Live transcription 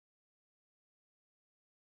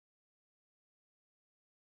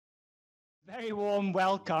Very warm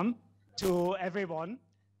welcome to everyone,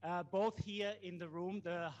 both here in the room,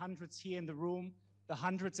 the hundreds here in the room, the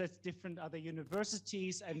hundreds at different other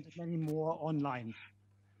universities, and many more online.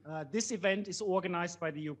 This event is organized by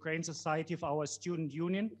the Ukrainian Society of our student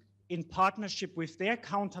union in partnership with their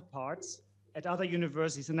counterparts at other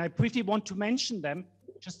universities. And I briefly want to mention them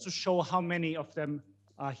just to show how many of them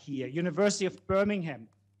are here. University of Birmingham,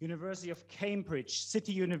 University of Cambridge,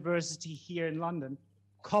 City University here in London,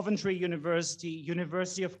 Coventry University,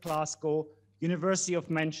 University of Glasgow, University of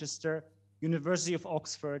Manchester, University of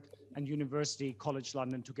Oxford, and University College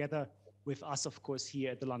London, together with us, of course,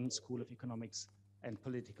 here at the London School of Economics and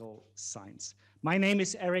Political Science. My name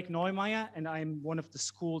is Eric Neumeier, and I'm one of the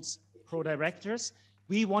school's pro-directors.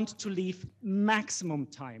 We want to leave maximum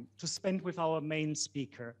time to spend with our main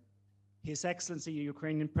speaker, His Excellency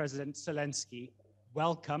Ukrainian President Zelenskyy.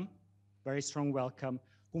 Welcome, very strong welcome,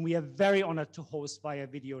 whom we are very honored to host via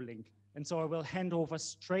video link. And so I will hand over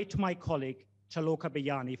straight to my colleague, Chaloka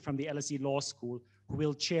Beyani from the LSE Law School, who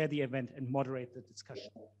will chair the event and moderate the discussion.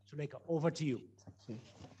 Chaloka, over to you. Thank you.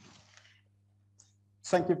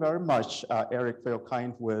 Thank you very much, Eric, for your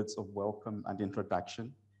kind words of welcome and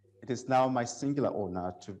introduction. It is now my singular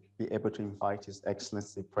honor to be able to invite His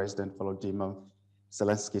Excellency President Volodymyr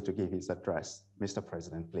Zelenskyy to give his address. Mr.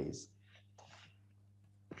 President, please.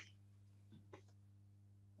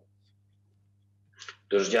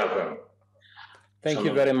 Thank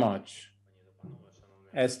you very much.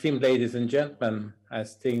 Esteemed ladies and gentlemen,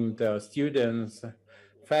 esteemed students,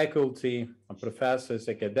 faculty, professors,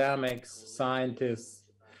 academics, scientists,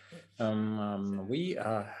 we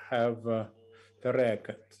have the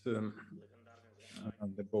record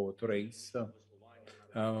the boat race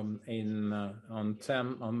on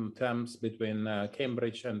Thames between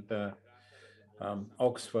Cambridge and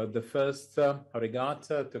Oxford. The first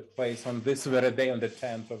regatta took place on this very day, on the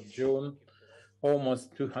 10th of June,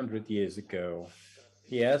 almost 200 years ago.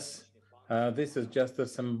 Yes, this is just a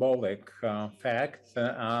symbolic fact,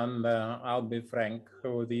 and I'll be frank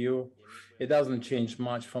with you, it doesn't change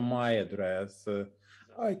much from my address.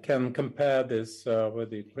 I can compare this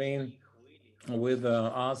with Ukraine, with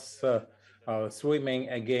us swimming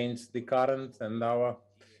against the current, and our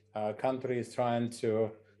country is trying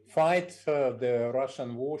to fight the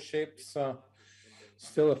Russian warships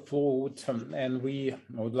still afloat, and we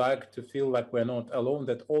would like to feel like we're not alone,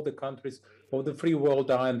 that all the countries of the free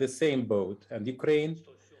world are in the same boat, and Ukraine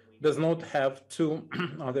does not have to,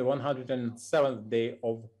 on the 107th day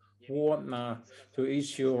of war, to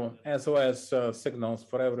issue SOS signals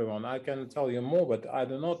for everyone. I can tell you more, but I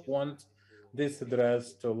do not want this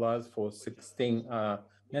address to last for 16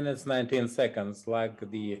 minutes, 19 seconds, like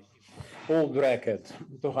the old record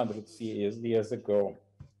 200 years ago.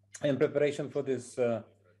 In preparation for this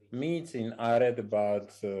meeting, I read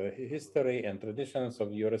about history and traditions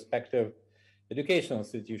of your respective educational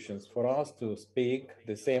institutions, for us to speak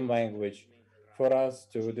the same language, for us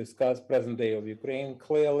to discuss present day of Ukraine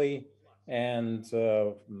clearly, and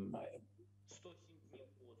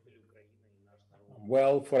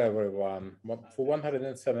well for everyone. For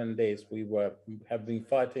 107 days, we have been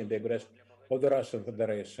fighting the aggression of the Russian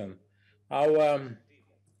Federation. Our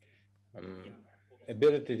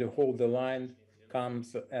ability to hold the line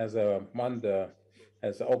comes as a wonder,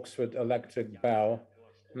 as Oxford electric bell.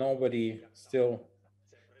 Nobody still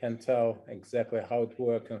can tell exactly how it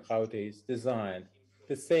works and how it is designed.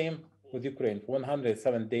 The same with Ukraine. For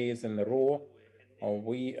 107 days in a row,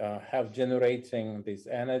 we have generating this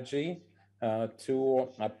energy to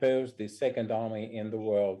oppose the second army in the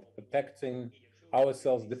world, protecting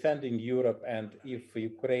ourselves, defending Europe, and if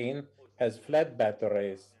Ukraine has flat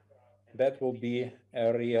batteries, that will be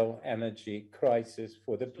a real energy crisis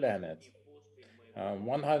for the planet.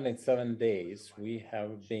 107 days, we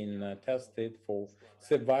have been tested for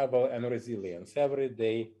survival and resilience. Every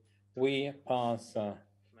day we pass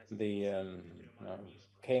the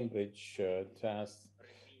Cambridge test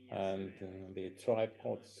and the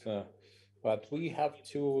tripods, but we have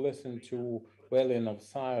to listen to wailing of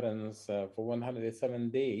sirens for 107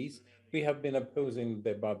 days. We have been opposing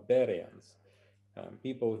the barbarians,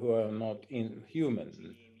 people who are not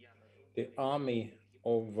inhuman, the army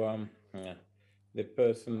of the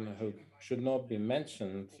person who should not be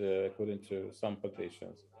mentioned, according to some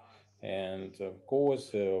politicians. And of course,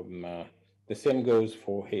 the same goes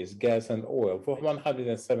for his gas and oil. For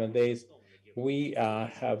 107 days, we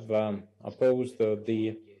have opposed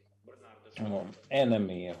the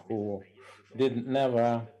enemy who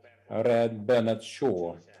never read Bernard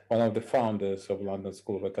Shaw, one of the founders of London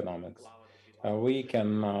School of Economics. We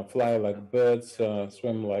can fly like birds,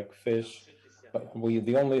 swim like fish, but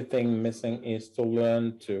the only thing missing is to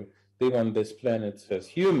learn to live on this planet as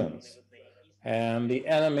humans. And the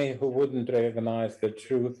enemy who wouldn't recognize the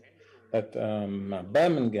truth that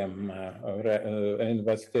Birmingham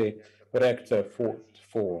University rector fought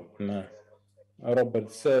for,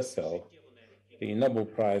 Robert Cecil, the Nobel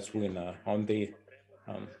Prize winner, on the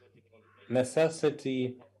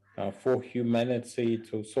necessity for humanity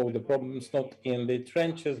to solve the problems not in the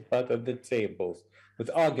trenches but at the tables with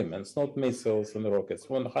arguments, not missiles and rockets.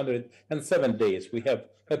 107 days we have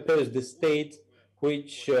opposed the state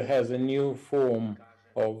which has a new form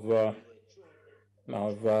of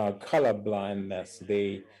color blindness.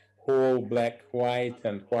 They whole black, white,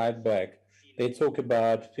 and white, black. They talk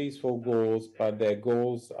about peaceful goals, but their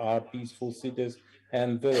goals are peaceful cities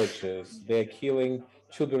and villages. They're killing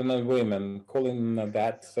children and women, calling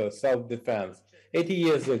that self-defense. 80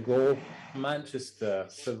 years ago, Manchester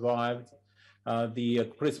survived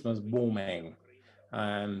the Christmas bombing.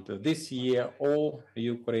 And this year, all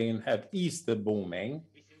Ukraine had Easter bombing.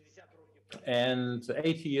 And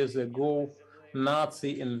 80 years ago,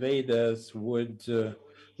 Nazi invaders would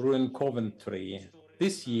ruin Coventry.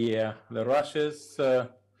 This year, the Russians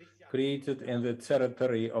created in the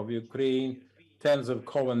territory of Ukraine tens of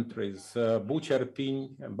Coventries, Bucha,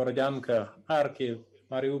 Irpin, Borodyanka, Kharkiv,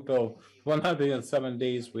 Mariupol. 107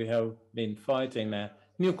 days we have been fighting a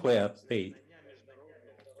nuclear state.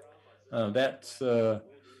 That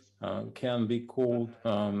can be called,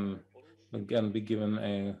 can be given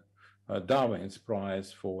a Darwin's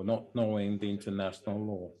Prize for not knowing the international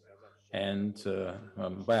law and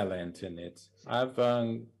violent in it. I've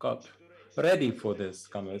got ready for this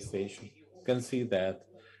conversation. You can see that.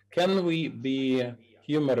 Can we be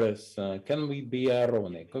humorous? Can we be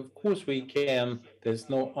ironic? Of course we can. There's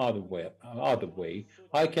no other way.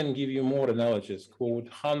 I can give you more analogies, quote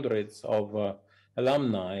hundreds of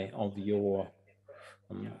alumni of your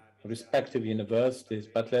respective universities,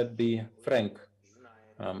 but let's be frank.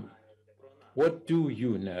 What do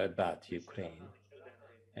you know about Ukraine?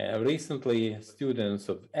 Recently, students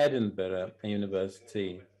of Edinburgh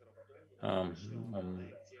University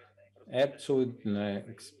actually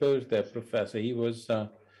exposed their professor. He was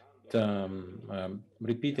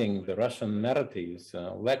repeating the Russian narratives,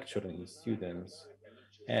 lecturing students.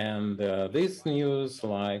 And this news,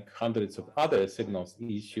 like hundreds of other signals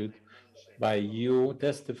issued by you,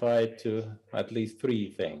 testified to at least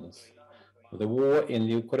three things. The war in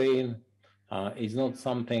Ukraine is not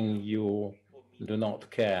something you do not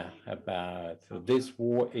care about. This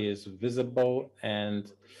war is visible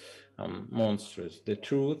and monstrous. The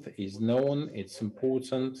truth is known, it's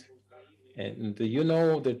important, and you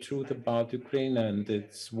know the truth about Ukraine and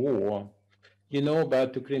its war. You know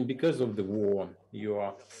about Ukraine because of the war. You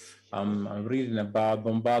are reading about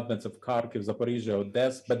bombardments of Kharkiv, Zaporizhia,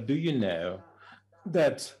 Odessa, but do you know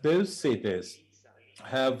that those cities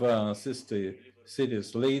have sister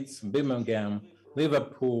cities, Leeds, Birmingham,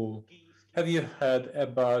 Liverpool? Have you heard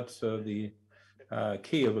about the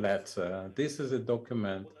Kiev letter? This is a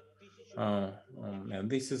document, and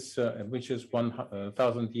this is which is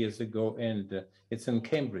 1,000 years ago, and it's in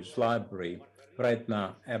Cambridge Library right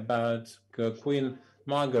now, about Queen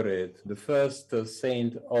Margaret, the first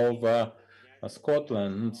saint of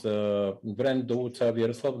Scotland, granddaughter of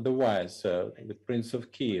Yaroslav the Wise, the Prince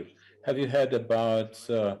of Kiev. Have you heard about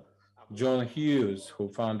John Hughes, who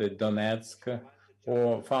founded Donetsk,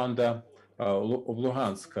 or founder of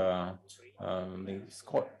Luhansk, the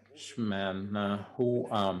Scotchman who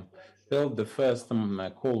built the first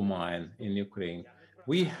coal mine in Ukraine?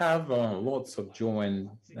 We have lots of joint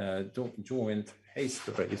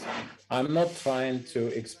histories. I'm not trying to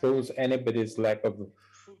expose anybody's lack of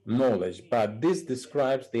knowledge, but this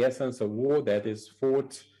describes the essence of war that is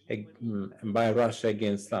fought by Russia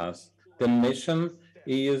against us. The mission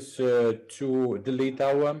is to delete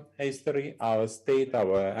our history, our state,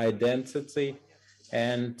 our identity,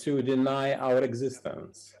 and to deny our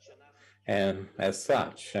existence. And as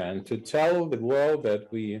such, and to tell the world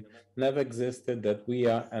that we never existed, that we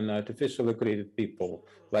are an artificially created people,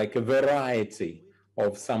 like a variety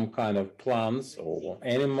of some kind of plants or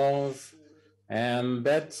animals, and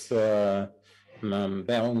that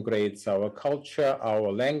downgrades our culture,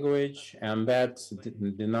 our language, and that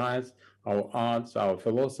denies our arts, our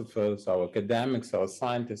philosophers, our academics, our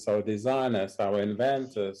scientists, our designers, our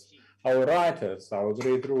inventors, our writers, our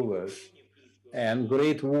great rulers, and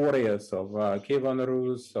great warriors of Kievan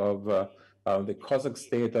Rus, of the Cossack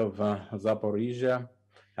state of Zaporizhia,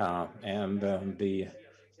 and the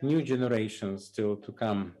new generations still to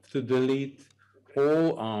come, to delete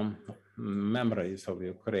all memories of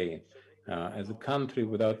Ukraine as a country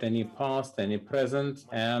without any past, any present,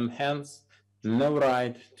 and hence no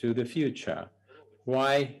right to the future.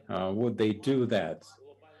 Why would they do that?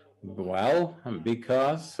 Well,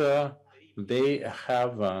 because they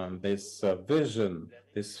have this vision,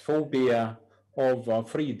 this phobia of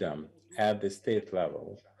freedom at the state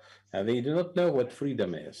level. And they do not know what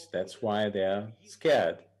freedom is. That's why they're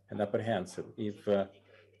scared and apprehensive. If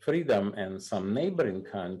freedom in some neighboring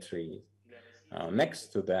country next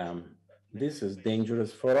to them, this is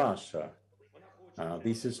dangerous for Russia.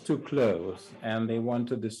 This is too close, and they want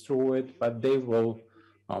to destroy it, but they will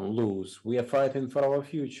lose. We are fighting for our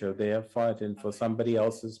future. They are fighting for somebody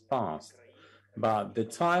else's past. But the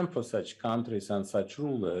time for such countries and such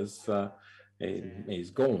rulers is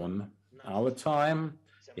gone. Our time,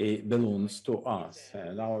 it belongs to us,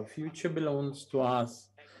 and our future belongs to us.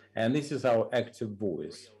 And this is our active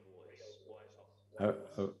voice, a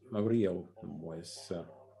real voice.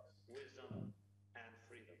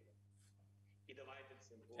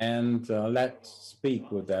 And let's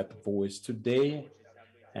speak with that voice today.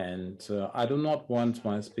 And I do not want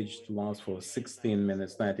my speech to last for 16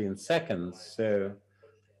 minutes, 19 seconds. So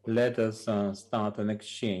let us start an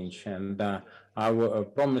exchange. And I will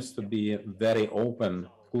promise to be very open.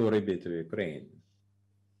 Glory be to Ukraine.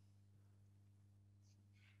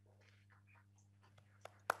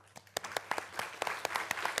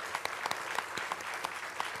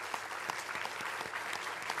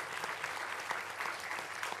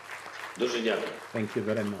 Thank you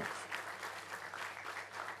very much.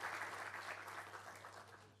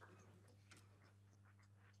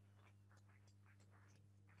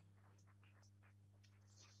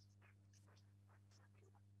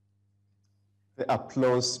 The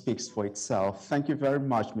applause speaks for itself. Thank you very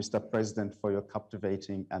much, Mr. President, for your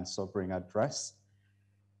captivating and sobering address.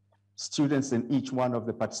 Students in each one of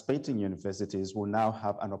the participating universities will now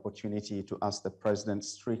have an opportunity to ask the President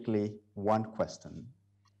strictly one question.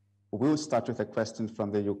 We'll start with a question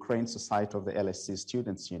from the Ukrainian Society of the LSE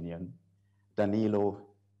Students' Union, Danilo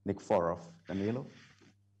Nikiforov. Danilo?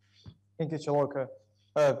 Thank you, Чолока.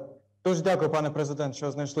 Дуже дякую, пане президент,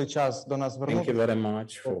 що знайшли час до нас Thank you звернутися. very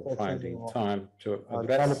much for finding time to Далі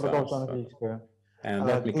address продовжу us. англійською. And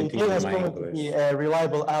let me The continue EU has my proven to be English. a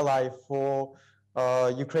reliable ally for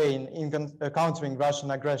Ukraine in countering Russian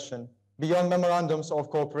aggression. Beyond memorandums of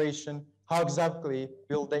cooperation, how exactly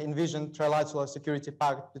will the envisioned trilateral security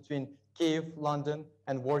pact between Kyiv, London,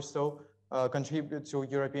 and Warsaw contribute to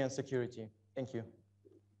European security? Thank you.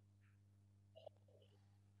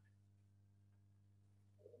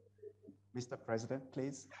 Mr. President,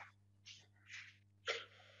 please.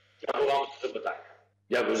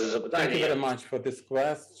 Thank you very much for this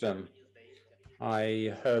question.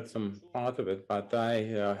 I heard some part of it, but I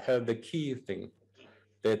heard the key thing,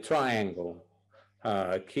 the triangle,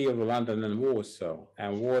 Kyiv, London, and Warsaw,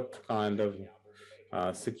 and what kind of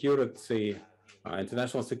security,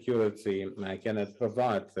 international security can it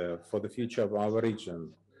provide for the future of our region.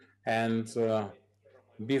 And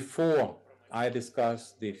before I discuss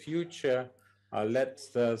the future,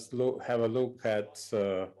 let's have a look at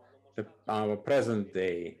our present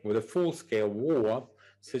day with a full-scale war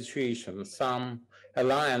situation. Some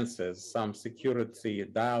alliances, some security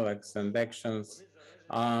dialogues and actions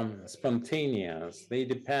are spontaneous. They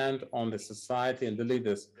depend on the society and the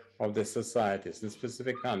leaders of the societies in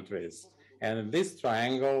specific countries. And this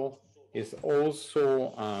triangle is also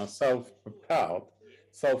self-propelled,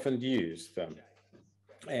 self-induced.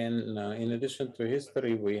 And in addition to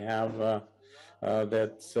history, we have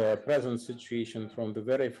that present situation from the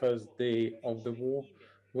very first day of the war.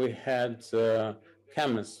 We had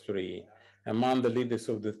chemistry among the leaders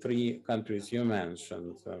of the three countries you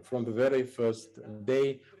mentioned. From the very first day,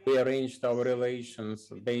 we arranged our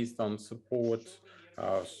relations based on support,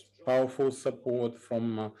 powerful support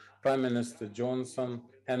from Prime Minister Johnson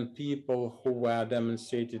and people who were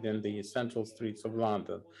demonstrated in the central streets of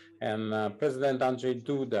London. And President Andrzej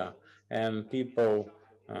Duda and people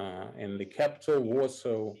in the capital,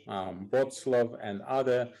 Warsaw, Wrocław, and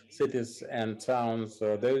other cities and towns.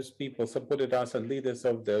 Those people supported us and leaders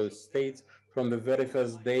of those states. From the very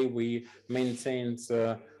first day, we maintained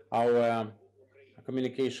our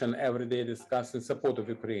communication every day, discussing support of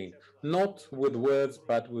Ukraine, not with words,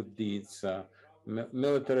 but with deeds.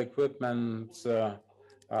 Military equipment,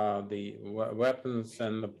 the weapons,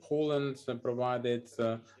 and Poland provided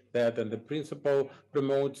that, and the principal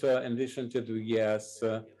promoter, in addition to the US,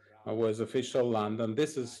 was official London.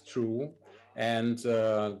 This is true, and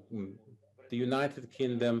the United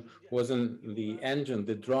Kingdom wasn't the engine,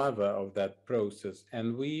 the driver of that process,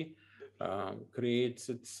 and we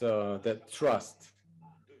created that trust.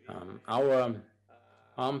 Our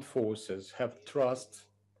armed forces have trust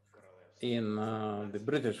in the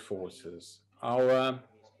British forces. Our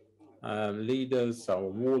leaders, our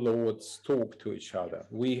warlords talk to each other.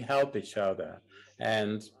 We help each other.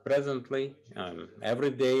 And presently,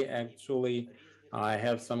 every day, actually, I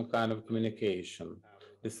have some kind of communication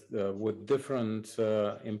with different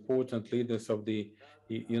important leaders of the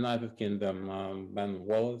United Kingdom. Ben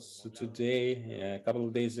Wallace today, a couple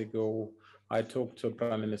of days ago, I talked to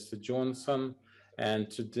Prime Minister Johnson,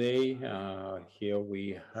 and today here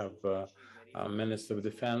we have Minister of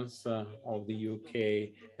Defense of the UK,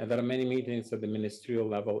 and there are many meetings at the ministerial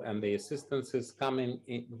level, and the assistance is coming.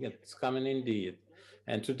 It's coming indeed.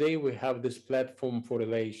 And today we have this platform for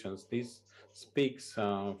relations. This speaks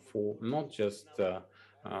for not just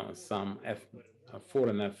some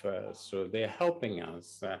foreign affairs. So they're helping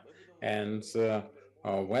us, and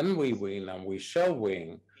when we win, and we shall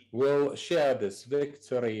win, we'll share this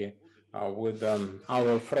victory with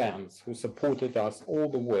our friends who supported us all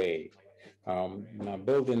the way.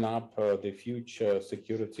 Building up the future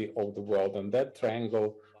security of the world. And that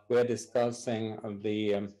triangle, we're discussing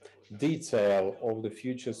the detail of the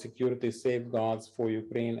future security safeguards for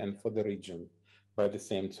Ukraine and for the region by the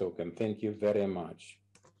same token. Thank you very much.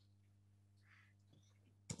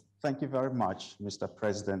 Thank you very much, Mr.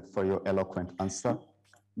 President, for your eloquent answer.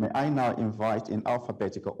 May I now invite in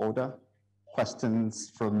alphabetical order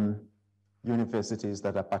questions from universities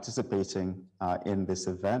that are participating in this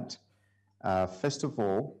event. First of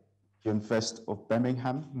all, University of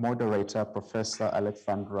Birmingham, moderator, Professor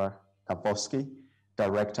Alexandra Kabowski,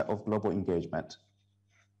 Director of Global Engagement.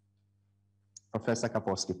 Professor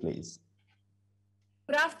Kabowski, please.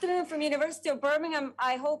 Good afternoon from University of Birmingham.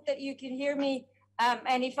 I hope that you can hear me.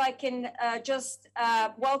 And if I can just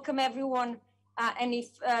welcome everyone. And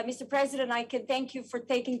if, Mr. President, I can thank you for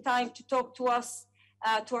taking time to talk to us,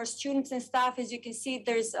 to our students and staff. As you can see,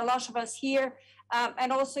 there's a lot of us here.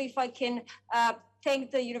 And also, if I can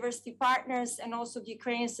thank the university partners and also the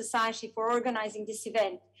Ukrainian Society for organizing this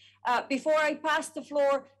event. Before I pass the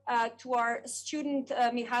floor to our student,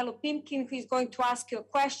 Mihailo Pimkin, who is going to ask you a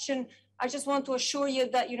question, I just want to assure you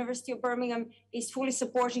that University of Birmingham is fully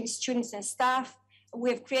supporting students and staff. We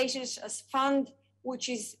have created a fund which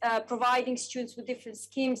is providing students with different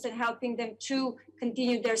schemes and helping them to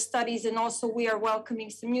continue their studies. And also we are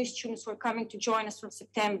welcoming some new students who are coming to join us from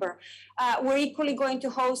September. We're equally going to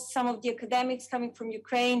host some of the academics coming from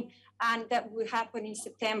Ukraine, and that will happen in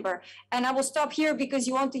September. And I will stop here because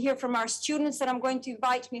you want to hear from our students, and I'm going to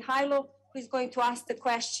invite Mihailo, who is going to ask the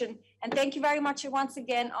question. And thank you very much once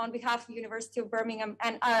again on behalf of University of Birmingham.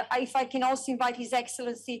 And if I can also invite His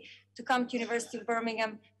Excellency to come to University of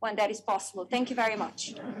Birmingham when that is possible. Thank you very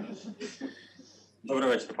much. Добрий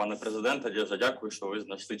вечір, пане президенте. Дуже дякую, що ви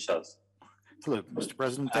знайшли час. Hello, Mr.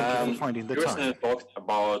 President. Thank you for finding the You recently time. talked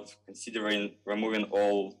about considering removing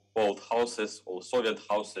all old houses, all Soviet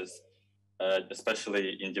houses, especially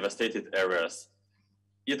in devastated areas.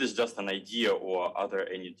 It is just an idea, or are there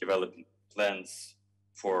any development plans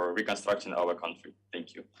for reconstructing our country? Thank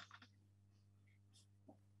you.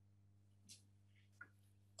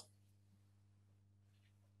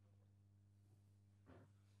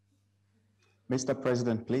 Mr.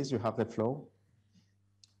 President, please, you have the floor.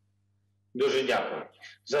 Дуже дякую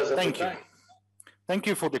за Thank you. запитання. Thank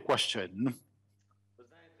you for the question.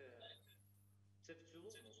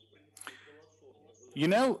 You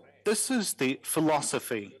know, this is the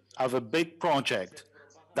philosophy of a big project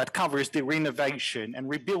that covers the renovation and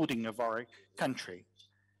rebuilding of our country.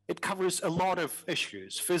 It covers a lot of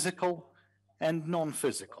issues, physical and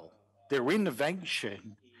non-physical. The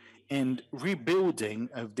renovation and rebuilding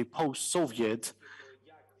of the post-Soviet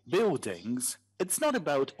buildings, it's not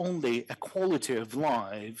about only a quality of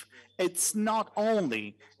life. It's not only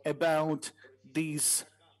about these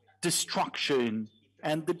destruction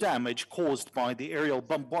and the damage caused by the aerial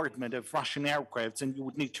bombardment of Russian aircrafts, and you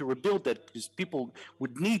would need to rebuild that because people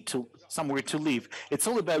would need to somewhere to live. It's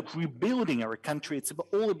all about rebuilding our country. It's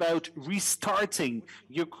all about restarting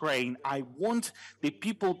Ukraine. I want the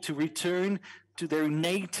people to return to their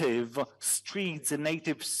native streets and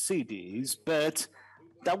native cities, but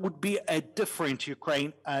that would be a different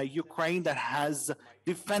Ukraine, a Ukraine that has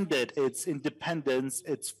defended its independence,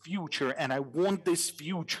 its future, and I want this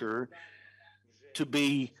future to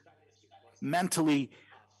be mentally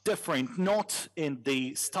different, not in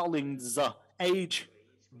the Stalin's age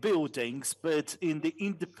buildings, but in the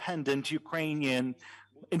independent Ukrainian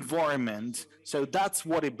environment. So that's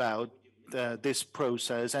what about this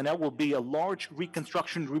process, and that will be a large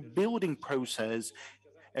reconstruction, rebuilding process,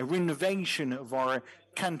 a renovation of our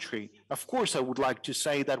country. Of course, I would like to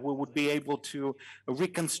say that we would be able to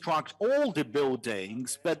reconstruct all the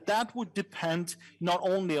buildings, but that would depend not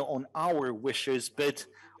only on our wishes, but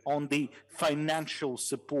on the financial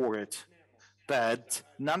support. But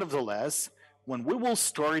nonetheless, when we will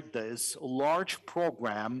start this large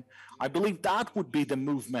program, I believe that would be the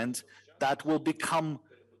movement that will become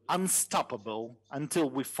unstoppable until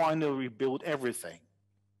we finally rebuild everything.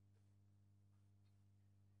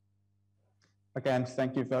 Again,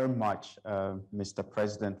 thank you very much, Mr.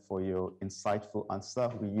 President, for your insightful answer.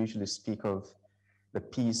 We usually speak of the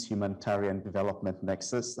peace humanitarian development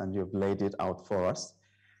nexus, and you've laid it out for us.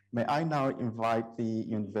 May I now invite the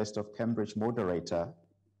University of Cambridge moderator,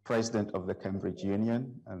 President of the Cambridge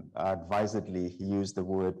Union, and advisedly he used the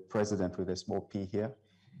word president with a small p here.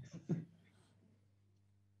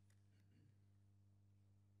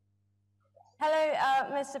 Hello,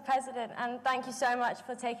 Mr. President, and thank you so much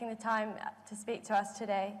for taking the time to speak to us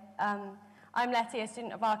today. I'm Letty, a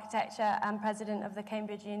student of architecture and president of the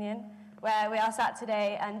Cambridge Union, where we are sat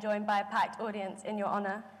today and joined by a packed audience in your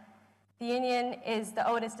honor. The Union is the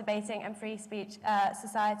oldest debating and free speech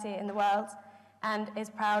society in the world and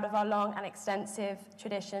is proud of our long and extensive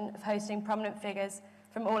tradition of hosting prominent figures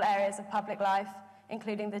from all areas of public life,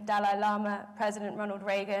 including the Dalai Lama, President Ronald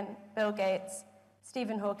Reagan, Bill Gates,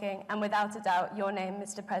 Stephen Hawking, and without a doubt, your name,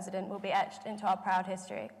 Mr. President, will be etched into our proud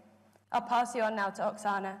history. I'll pass you on now to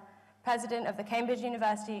Oksana, President of the Cambridge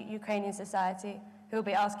University Ukrainian Society, who will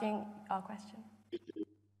be asking our question.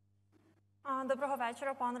 Доброго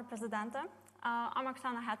вечора, пане президенте. I'm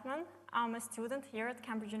Oksana Hetman. I'm a student here at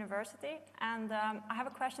Cambridge University, and I have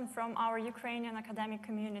a question from our Ukrainian academic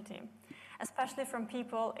community, especially from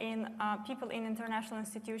people in international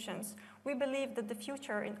institutions. We believe that the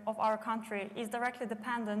future of our country is directly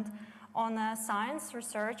dependent on science,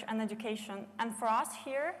 research, and education. And for us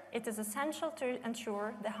here, it is essential to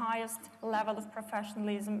ensure the highest level of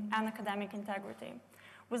professionalism and academic integrity.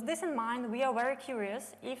 With this in mind, we are very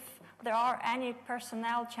curious if there are any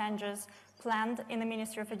personnel changes planned in the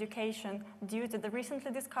Ministry of Education due to the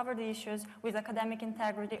recently discovered issues with academic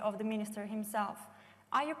integrity of the minister himself.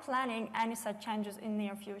 Are you planning any such changes in the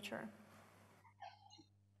near future?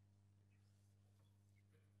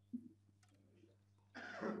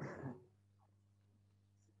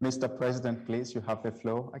 Mr. President, please, you have the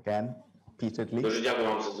floor again, repeatedly.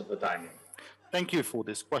 Thank you for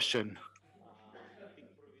this question.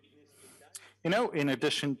 You know, in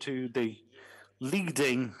addition to the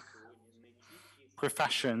leading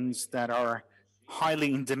professions that are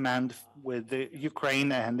highly in demand with the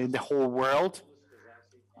Ukraine and in the whole world,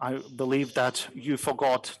 I believe that you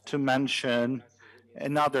forgot to mention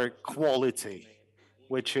another quality,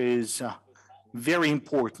 which is very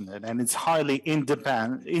important, and it's highly in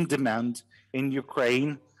demand in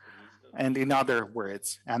Ukraine and in other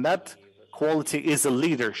words. And that quality is a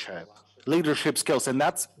leadership skills, and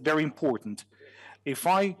that's very important. If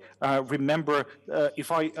I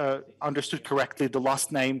if I understood correctly, the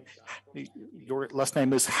last name, your last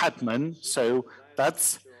name is Hetman, so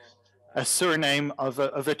that's a surname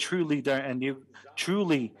of a true leader, and you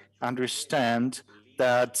truly understand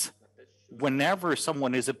that whenever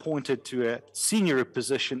someone is appointed to a senior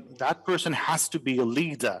position, that person has to be a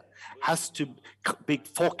leader, has to be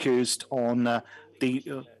focused on the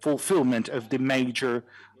fulfillment of the major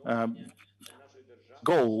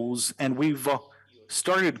goals. And we've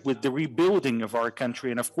started with the rebuilding of our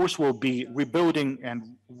country, and of course we'll be rebuilding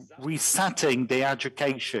and resetting the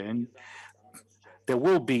education. There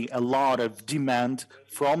will be a lot of demand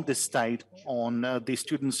from the state on the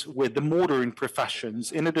students with the modern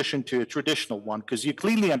professions, in addition to a traditional one, because you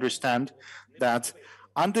clearly understand that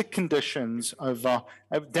under conditions of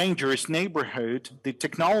dangerous neighborhood, the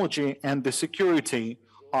technology and the security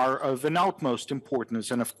are of an utmost importance.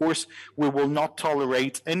 And of course, we will not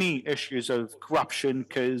tolerate any issues of corruption,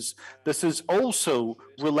 because this is also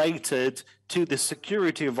related to the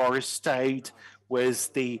security of our state,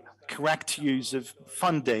 with the correct use of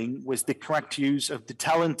funding, with the correct use of the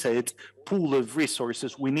talented pool of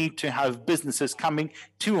resources. We need to have businesses coming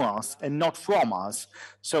to us and not from us.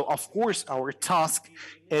 So of course, our task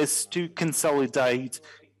is to consolidate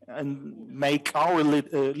and make our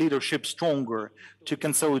leadership stronger, to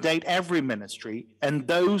consolidate every ministry, and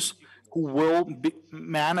those who will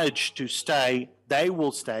manage to stay, they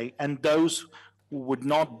will stay, and those who would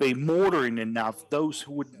not be modern enough, those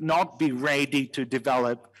who would not be ready to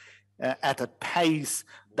develop at a pace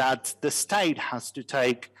that the state has to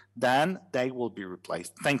take, then they will be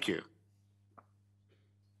replaced. Thank you.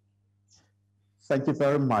 Thank you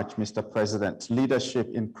very much, Mr. President. Leadership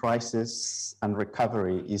in crisis and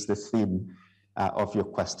recovery is the theme of your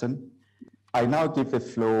question. I now give the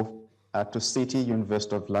floor to City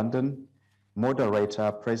University of London,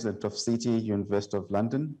 moderator, President of City University of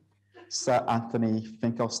London, Sir Anthony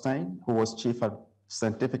Finkelstein, who was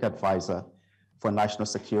scientific advisor for national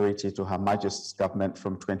security to Her Majesty's government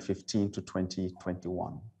from 2015 to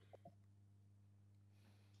 2021.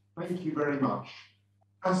 Thank you very much.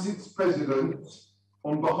 As its president,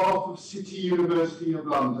 on behalf of City University of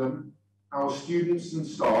London, our students and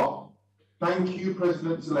staff, thank you,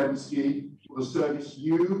 President Zelenskyy, for the service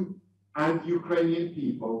you and Ukrainian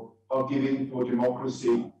people are giving for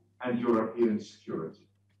democracy and European security.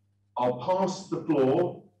 I'll pass the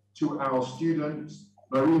floor to our student,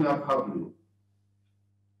 Marina Pavlyuk.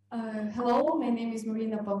 Hello, my name is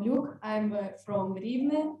Marina Pavlyuk. I'm from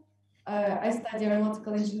Rivne. I study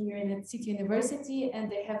aeronautical engineering at City University,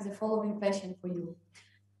 and I have the following question for you.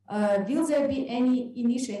 Will there be any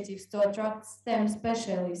initiatives to attract STEM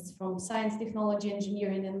specialists from science, technology,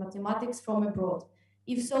 engineering, and mathematics from abroad?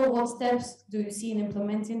 If so, what steps do you see in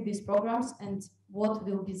implementing these programs, and what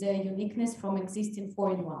will be their uniqueness from existing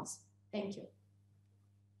foreign ones? Thank you.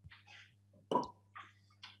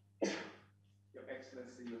 Your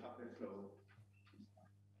Excellency, you have the floor.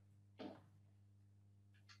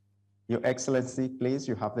 Your Excellency, please,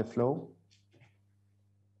 you have the floor.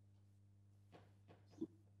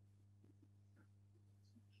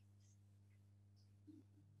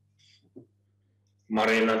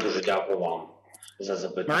 Marina, дуже дякую вам за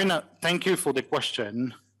запитання. Marina, thank you for the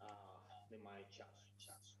question.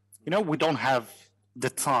 You know, we don't have the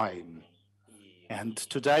time. And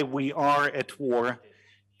today we are at war.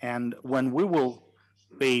 And when we will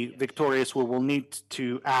be victorious, we will need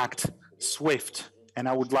to act swift. And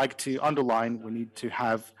I would like to underline, we need to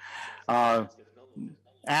have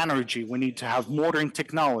energy, we need to have modern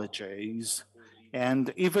technologies.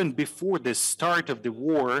 And even before the start of the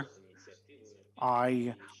war,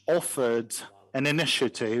 I offered an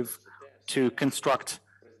initiative to construct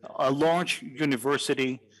a large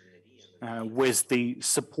university with the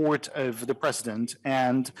support of the president.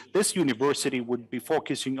 And this university would be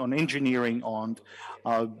focusing on engineering, on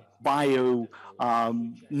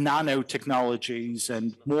nanotechnologies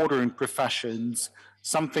and modern professions,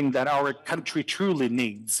 something that our country truly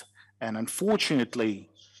needs. And unfortunately,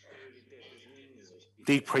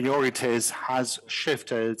 the priorities has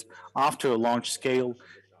shifted after a large-scale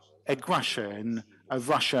aggression of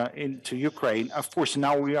Russia into Ukraine. Of course,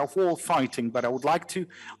 now we are all fighting, but I would like to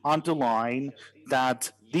underline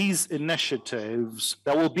that these initiatives,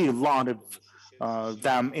 there will be a lot of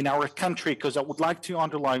them in our country, because I would like to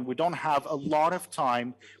underline we don't have a lot of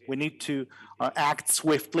time. We need to act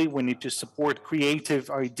swiftly. We need to support creative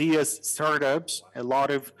ideas, startups,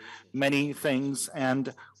 many things,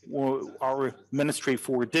 and our Ministry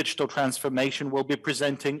for Digital Transformation will be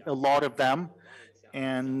presenting a lot of them,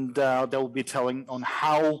 and they'll be telling on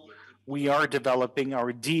how we are developing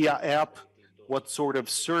our DIA app, what sort of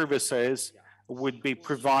services would be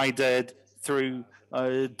provided through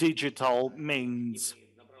digital means.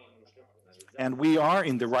 And we are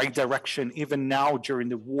in the right direction. Even now during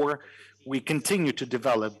the war, we continue to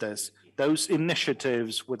develop this. Those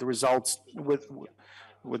initiatives with regards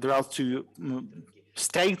to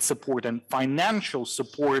state support and financial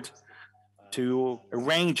support to a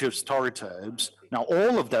range of startups. Now,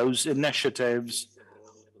 all of those initiatives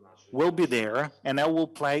will be there, and that will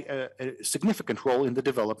play a significant role in the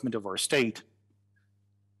development of our state.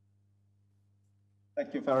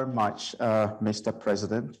 Thank you very much, Mr.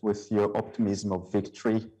 President. With your optimism of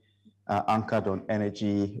victory, anchored on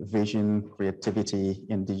energy, vision, creativity,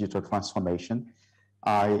 and digital transformation,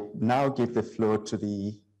 I now give the floor to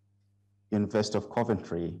the University of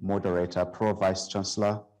Coventry moderator, Pro Vice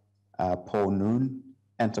Chancellor Paul Noon,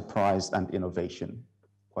 Enterprise and Innovation.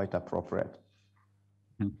 Quite appropriate.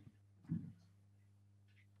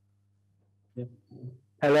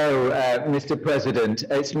 Hello, Mr. President.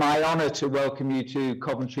 It's my honor to welcome you to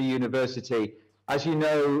Coventry University. As you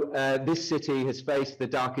know, this city has faced the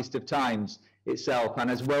darkest of times itself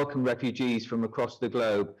and has welcomed refugees from across the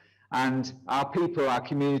globe. And our people, our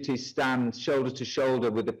communities stand shoulder to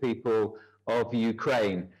shoulder with the people of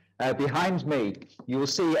Ukraine. Behind me, you will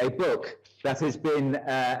see a book that has been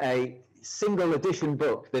a single edition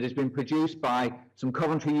book that has been produced by some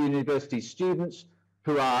Coventry University students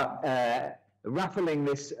who are raffling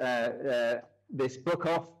this book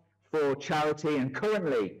off for charity, and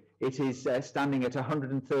currently it is standing at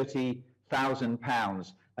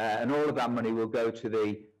 £130,000, and all of that money will go to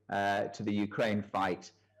the Ukraine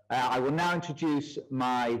fight. I will now introduce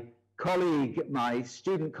my colleague, my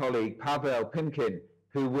student colleague, Pavel Pimkin,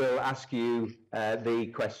 who will ask you the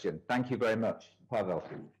question. Thank you very much. Pavel.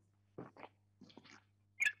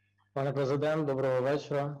 Пане Президент, доброго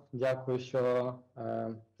вечора. Дякую, що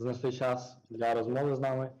знайшли час для розмови з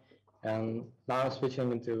нами. And now I'm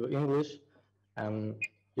switching into English.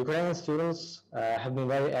 Ukrainian students have been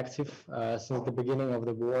very active since the beginning of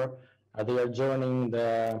the war. They are joining the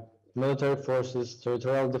military forces,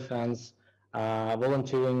 territorial defense,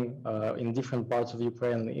 volunteering in different parts of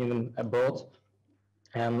Ukraine, even abroad.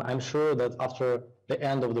 And I'm sure that after the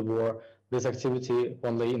end of the war, this activity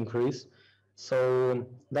only increase. So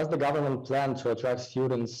does the government plan to attract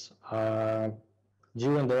students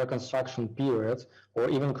during the reconstruction period, or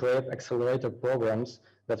even create accelerator programs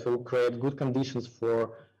that will create good conditions for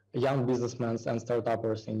young businessmen and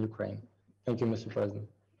startups in Ukraine? Thank you, Mr. President.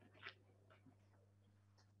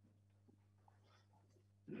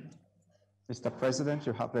 Mr. President,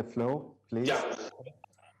 you have the floor, please. Yeah.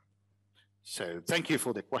 So thank you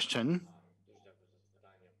for the question.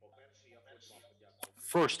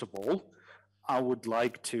 First of all, I would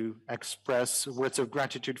like to express words of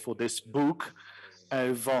gratitude for this book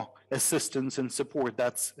of assistance and support.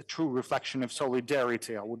 That's a true reflection of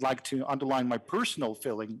solidarity. I would like to underline my personal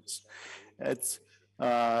feelings. It's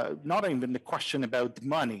not even the question about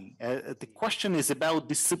money. The question is about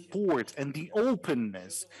the support and the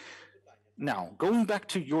openness. Now, going back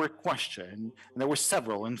to your question, there were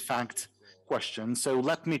several, in fact, questions, so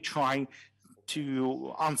let me try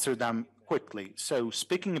to answer them quickly. So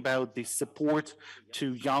speaking about the support to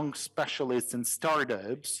young specialists and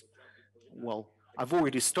startups, well, I've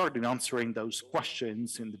already started answering those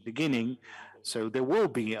questions in the beginning, so there will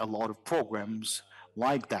be a lot of programs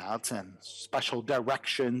like that and special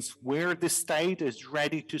directions where the state is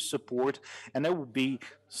ready to support, and there will be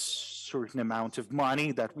certain amount of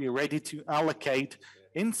money that we are ready to allocate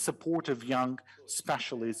in support of young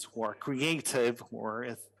specialists who are creative or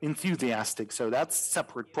enthusiastic. So that's a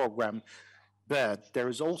separate program. But there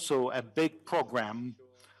is also a big program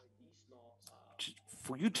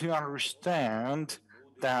for you to understand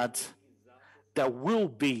that there will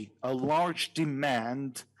be a large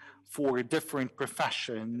demand for different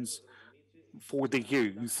professions for the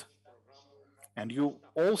youth. And you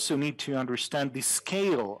also need to understand the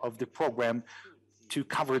scale of the program to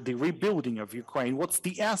cover the rebuilding of Ukraine. What's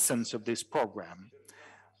the essence of this program?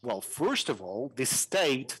 Well, first of all, the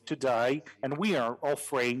state today, and we are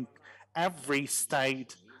offering every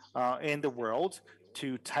state in the world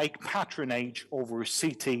to take patronage over a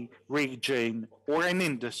city, region, or an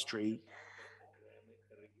industry.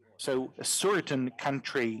 So a certain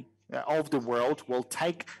country of the world will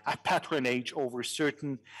take a patronage over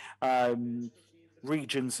certain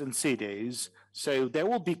regions and cities. So they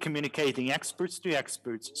will be communicating experts to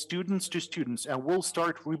experts, students to students, and we'll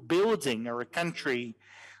start rebuilding our country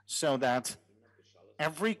so that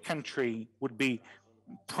every country would be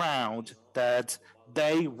proud that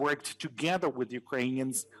they worked together with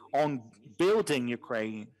Ukrainians on building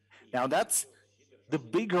Ukraine. Now that's the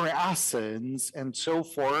bigger essence, and so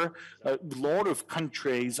far a lot of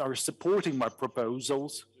countries are supporting my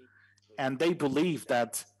proposals, and they believe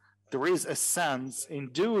that there is a sense in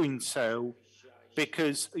doing so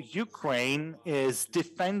because Ukraine is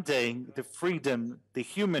defending the freedom, the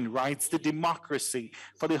human rights, the democracy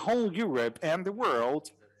for the whole Europe and the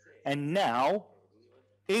world. And now,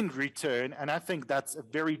 in return, and I think that's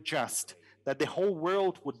very just, that the whole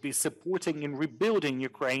world would be supporting in rebuilding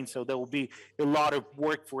Ukraine, so there will be a lot of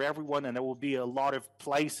work for everyone, and there will be a lot of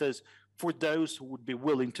places for those who would be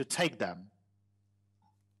willing to take them.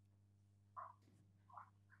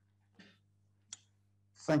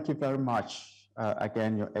 Thank you very much,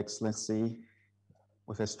 again, Your Excellency,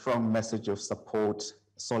 with a strong message of support,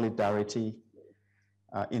 solidarity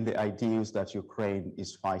in the ideals that Ukraine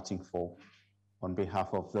is fighting for on behalf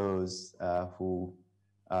of those who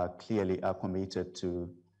clearly are committed to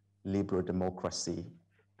liberal democracy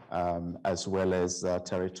as well as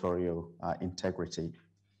territorial integrity.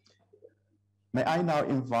 May I now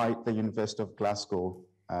invite the University of Glasgow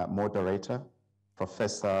moderator,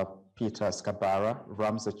 Professor Peter Scabara,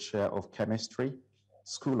 Ramsey Chair of Chemistry,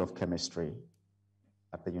 School of Chemistry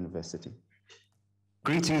at the university.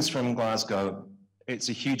 Greetings from Glasgow. It's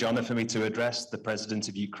a huge honor for me to address the President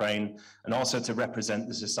of Ukraine and also to represent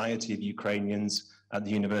the Society of Ukrainians at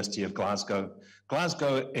the University of Glasgow.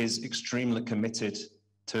 Glasgow is extremely committed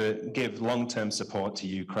to give long-term support to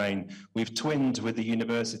Ukraine. We've twinned with the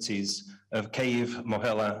universities of Kyiv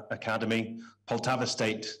Mohyla Academy, Poltava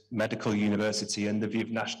State Medical University, and the Lviv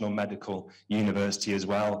National Medical University as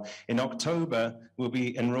well. In October, we'll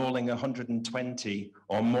be enrolling 120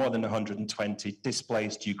 or more than 120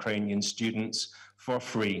 displaced Ukrainian students for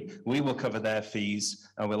free. We will cover their fees,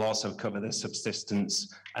 and we'll also cover their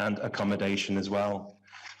subsistence and accommodation as well.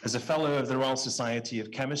 As a fellow of the Royal Society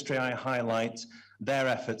of Chemistry, I highlight their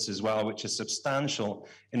efforts as well, which are substantial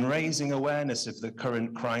in raising awareness of the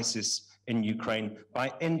current crisis in Ukraine by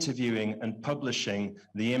interviewing and publishing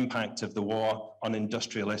the impact of the war on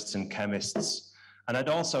industrialists and chemists. And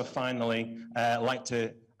I'd also finally like to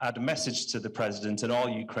add a message to the President and all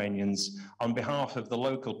Ukrainians on behalf of the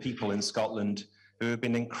local people in Scotland who have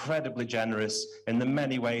been incredibly generous in the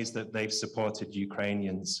many ways that they've supported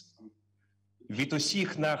Ukrainians. Від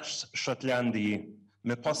усіх нас Шотландії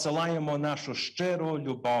ми посилаємо нашу щиру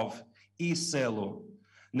любов і силу.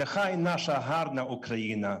 Нехай наша гарна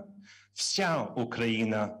Україна, вся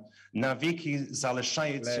Україна, навіки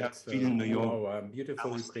залишається вільною.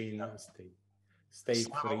 Beautiful Ukraine stay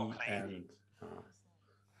free and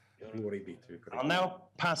glory be to Ukraine. I'll now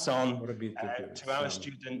pass on to our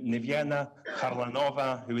student Nivyena Kharlanova,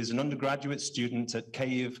 who is an undergraduate student at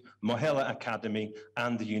Kyiv Mohyla Academy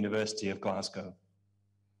and the University of Glasgow.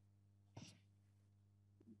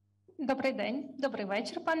 Добрий день, добрий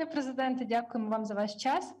вечір, пане президенте. Дякуємо вам за ваш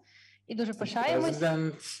час і дуже пишаємось.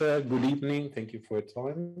 President, good evening. Thank you for your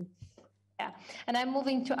time. Yeah, and I'm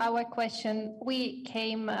moving to our question. We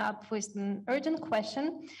came up with an urgent question.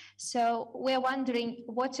 So we're wondering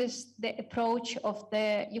what is the approach of the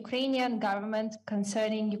Ukrainian government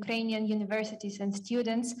concerning Ukrainian universities and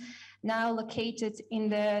students now located in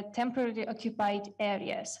the temporarily occupied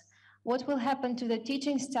areas? What will happen to the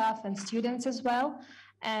teaching staff and students as well?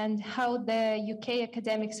 And how the UK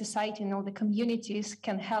academic society and all the communities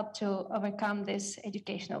can help to overcome this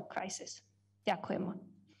educational crisis? Дякуємо.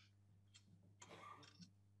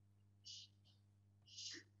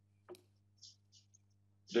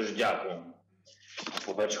 Дуже дякую.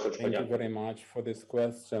 Thank you very much for this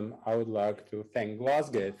question. I would like to thank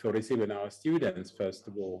Glasgow for receiving our students, first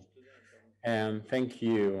of all. And thank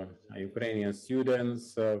you, Ukrainian students,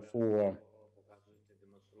 for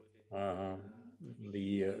the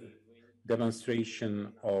demonstration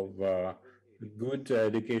of good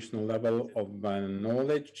educational level of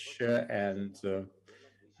knowledge, and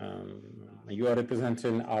you are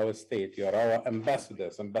representing our state. You are our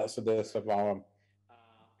ambassadors of our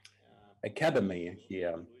academy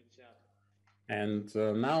here. And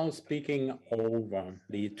now speaking of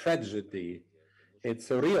the tragedy, it's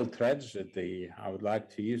a real tragedy. I would like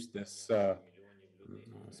to use this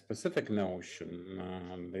specific notion.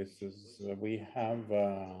 This is, we have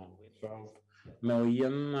 12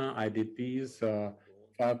 million IDPs,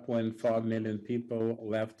 5.5 million people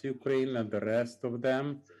left Ukraine, and the rest of them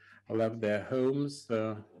left their homes,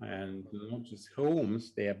 and not just homes,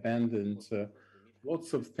 they abandoned lots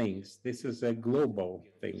of things. This is a global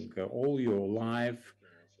thing. All your life,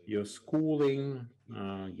 your schooling,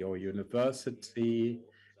 your university,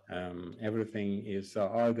 everything is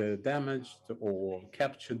either damaged or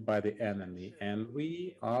captured by the enemy. And we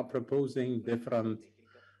are proposing different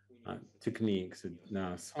techniques.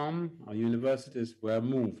 Some universities were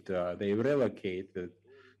moved, they relocated.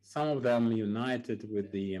 Some of them united with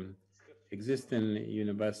the existing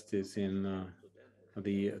universities in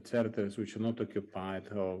the territories which are not occupied.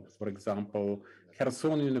 For example,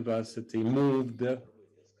 Kherson University moved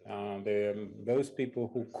those people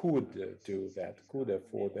who could do that, could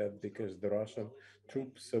afford that, because the Russian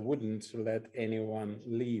troops wouldn't let anyone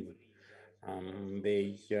leave. They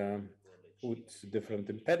put different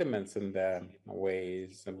impediments in their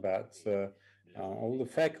ways, but all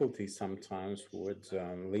the faculty sometimes would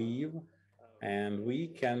leave, and we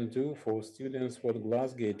can do for students what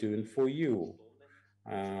Glasgow is doing for you.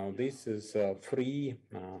 This is free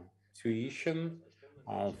tuition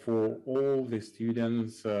for all the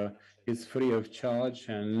students. It's free of charge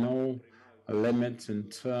and no limits in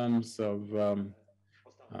terms of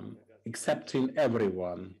accepting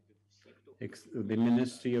everyone. The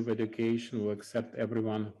Ministry of Education will accept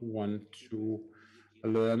everyone who wants to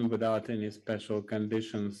learn without any special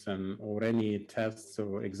conditions or any tests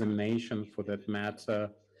or examination for that matter.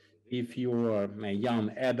 If you are a young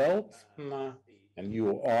adult, and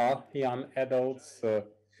you are young adults,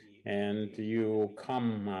 and you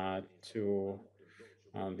come to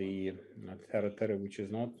the territory which is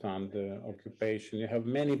not under occupation, you have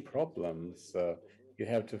many problems. You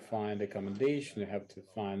have to find accommodation, you have to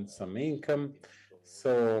find some income.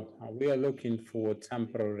 So we are looking for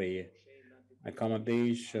temporary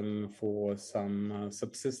accommodation, for some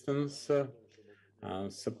subsistence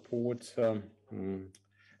support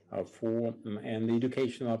for and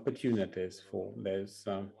educational opportunities for those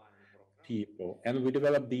people. And we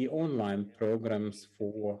developed the online programs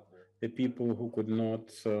for the people who could not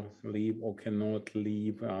leave or cannot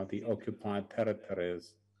leave the occupied territories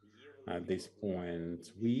at this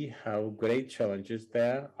point. We have great challenges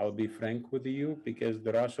there. I'll be frank with you, because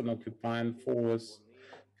the Russian occupying force,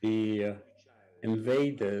 the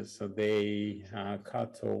invaders, they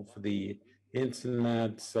cut off the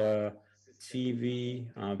internet, TV,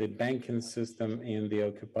 the banking system in the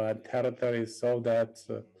occupied territories, so that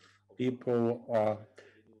people are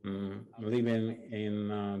living in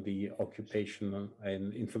the occupation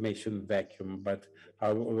and information vacuum. But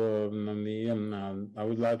I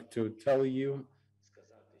would like to tell you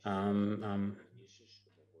the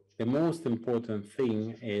most important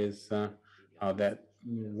thing is that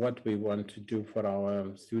what we want to do for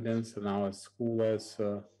our students and our scholars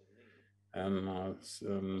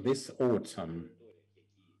this autumn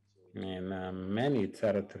in many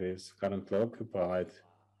territories currently occupied.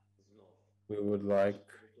 We would like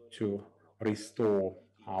to restore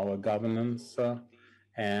our governance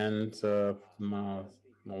and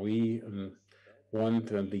we want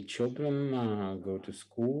the children go to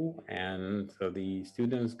school and the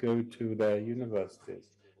students go to the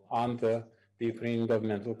universities under the Ukrainian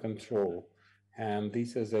governmental control. And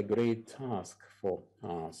this is a great task for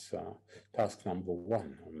us, task number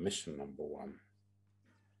one, mission number one.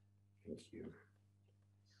 Thank you.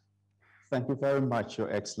 Thank you very much, Your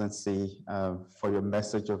Excellency, for your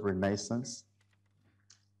message of renaissance.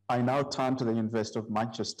 I now turn to the University of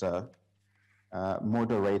Manchester,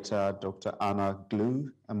 moderator Dr. Anna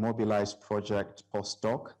Glue, a Mobilized Project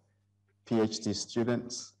postdoc, PhD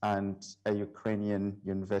students, and a Ukrainian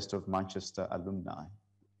University of Manchester alumni.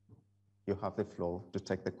 You have the floor to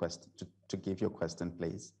take the question, to give your question,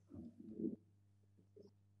 please.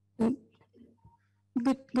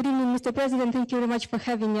 Good evening, Mr. President. Thank you very much for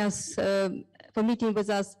having us, for meeting with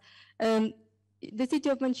us. The city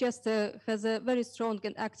of Manchester has a very strong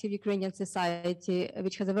and active Ukrainian society,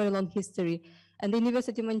 which has a very long history. And the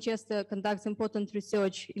University of Manchester conducts important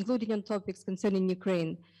research, including on topics concerning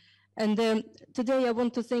Ukraine. And today I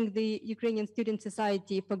want to thank the Ukrainian Student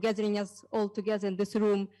Society for gathering us all together in this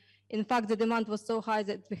room. In fact, the demand was so high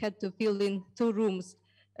that we had to fill in 2 rooms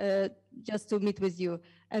just to meet with you.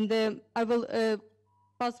 And I will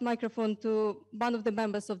pass microphone to one of the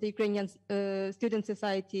members of the Ukrainian Student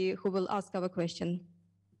Society who will ask our question.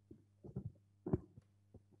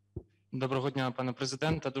 Доброго дня, пане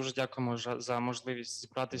президенте. Дуже дякуємо за можливість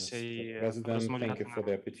зібратися і розмовляти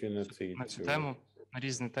на цю тему, на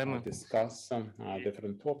різні теми.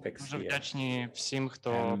 Дуже вдячні всім,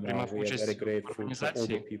 хто приймав участь в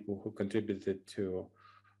організації.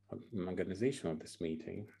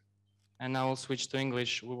 And now I'll switch to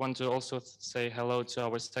English. We want to also say hello to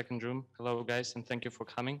our second room. Hello, guys, and thank you for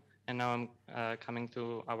coming. And now I'm coming to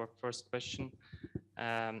our first question.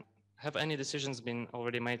 Have any decisions been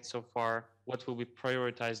already made so far? What will be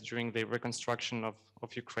prioritized during the reconstruction of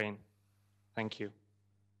Ukraine? Thank you.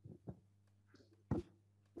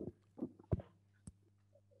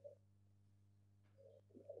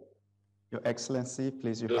 Your Excellency,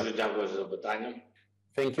 please. Дуже дякую за питання.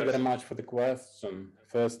 Thank you very much for the question.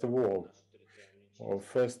 First of all,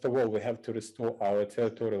 we have to restore our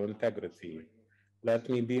territorial integrity. Let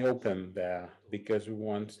me be open there, because we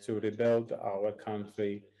want to rebuild our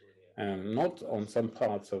country, not on some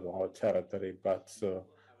parts of our territory, but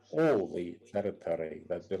all the territory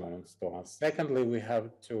that belongs to us. Secondly, we have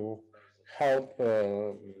to help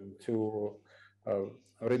to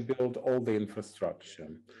rebuild all the infrastructure.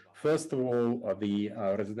 First of all, the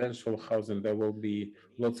residential housing, there will be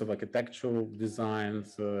lots of architectural designs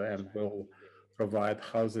and will provide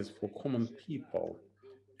houses for common people.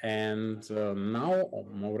 And now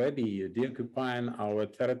already deoccupying our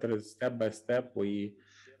territories step by step, we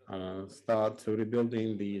start rebuilding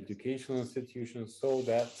the educational institutions so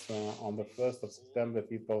that on the 1st of September,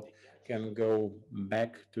 people can go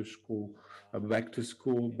back to school,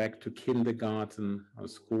 back to kindergarten,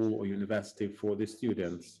 school or university for the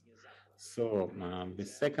students. So the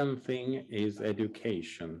second thing is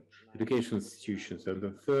education institutions. And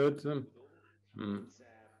the third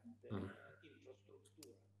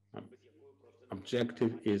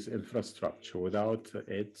objective is infrastructure. Without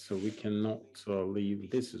it, we cannot leave.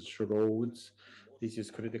 This is roads, this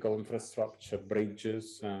is critical infrastructure, bridges,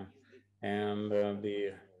 and the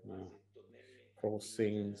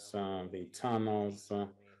crossings, the tunnels,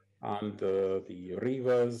 and the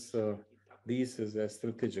rivers. This is a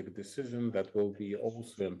strategic decision that will be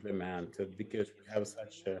also implemented, because we have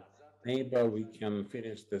such a neighbor. We can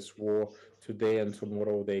finish this war today, and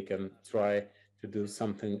tomorrow they can try to do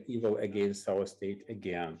something evil against our state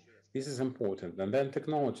again. This is important. And then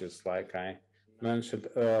technologies, like I mentioned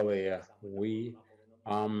earlier, we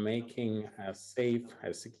are making a safe,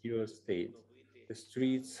 a secure state. The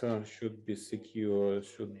streets should be secure,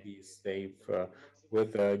 should be safe,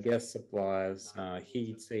 with gas supplies,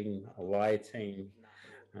 heating, lighting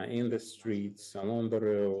in the streets, along the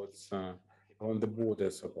roads, on the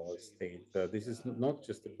borders of our state. This is not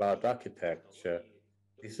just about architecture.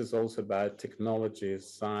 This is also about technology,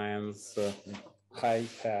 science, high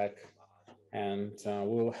tech, and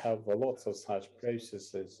we'll have lots of such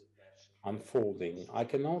processes unfolding. I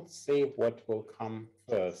cannot say what will come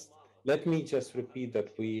first. Let me just repeat that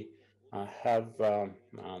we have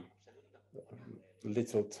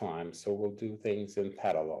little time, so we'll do things in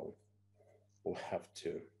parallel. We'll have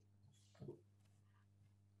to.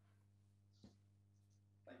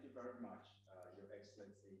 Thank you very much, Your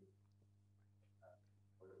Excellency.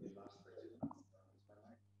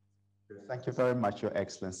 Thank you very much, Your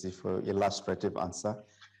Excellency, for your illustrative answer.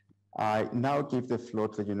 I now give the floor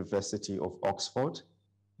to the University of Oxford,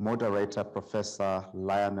 moderator Professor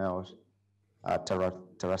Lionel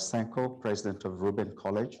Tarasenko, President of Rubin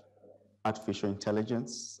College, Artificial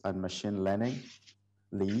Intelligence and Machine Learning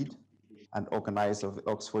lead, and organizer of the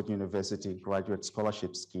Oxford University Graduate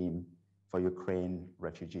Scholarship Scheme for Ukraine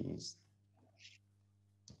refugees.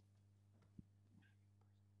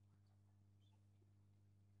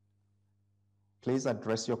 Please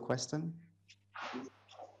address your question,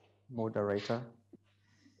 moderator.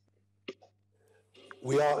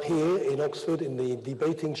 We are here in Oxford in the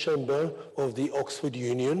debating chamber of the Oxford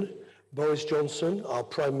Union. Boris Johnson, our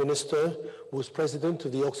Prime Minister, was president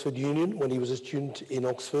of the Oxford Union when he was a student in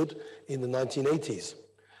Oxford in the 1980s.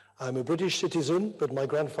 I'm a British citizen, but my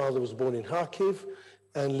grandfather was born in Kharkiv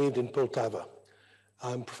and lived in Poltava.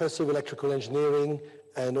 I'm Professor of Electrical Engineering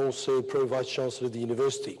and also Pro-Vice Chancellor of the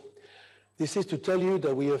university. This is to tell you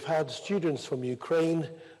that we have had students from Ukraine,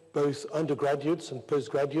 both undergraduates and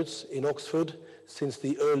postgraduates in Oxford since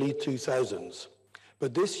the early 2000s.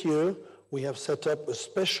 But this year, we have set up a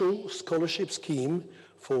special scholarship scheme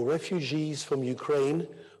for refugees from Ukraine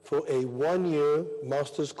for a one-year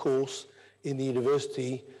master's course in the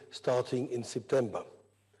university starting in September.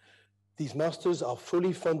 These masters are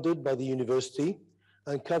fully funded by the university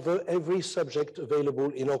and cover every subject available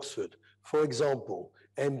in Oxford. For example,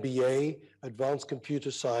 MBA, Advanced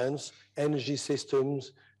Computer Science, Energy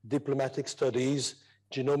Systems, Diplomatic Studies,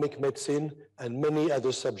 Genomic Medicine, and many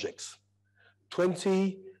other subjects.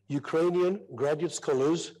 20 Ukrainian graduate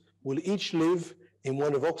scholars will each live in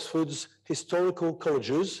one of Oxford's historical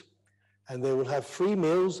colleges, and they will have free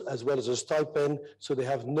meals as well as a stipend, so they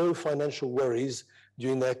have no financial worries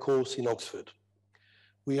during their course in Oxford.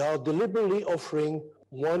 We are deliberately offering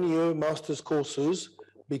one-year master's courses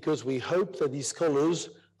because we hope that these scholars,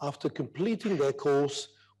 after completing their course,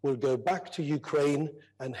 will go back to Ukraine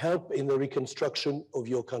and help in the reconstruction of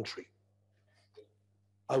your country.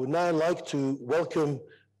 I would now like to welcome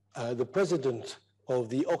the president of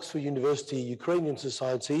the Oxford University Ukrainian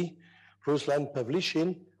Society, Ruslan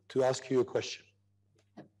Pavlishin, to ask you a question.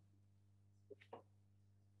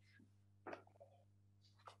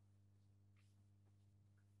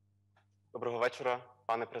 Доброго вечора,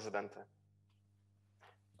 пане президенте.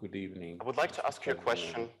 Good evening. I would like to ask you a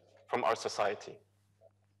question from our society.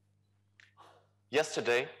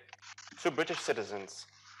 Yesterday, 2 British citizens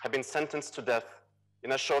have been sentenced to death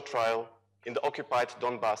in a short trial in the occupied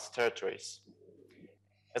Donbas territories.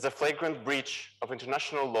 As a flagrant breach of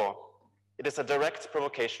international law, it is a direct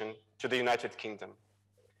provocation to the United Kingdom.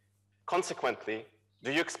 Consequently,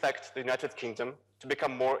 do you expect the United Kingdom to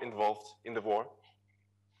become more involved in the war?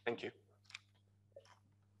 Thank you.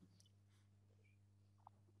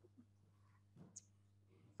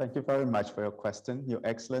 Thank you very much for your question, Your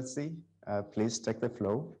Excellency. Please take the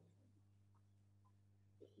floor.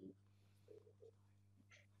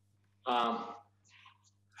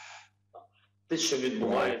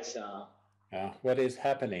 What is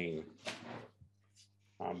happening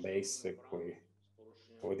basically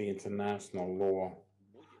for the international law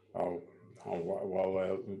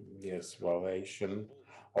violation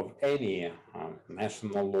of any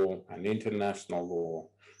national law and international law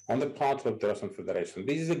on the part of the Russian Federation.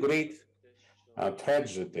 This is a great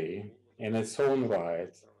tragedy in its own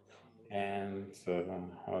right, and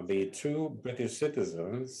the 2 British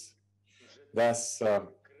citizens thus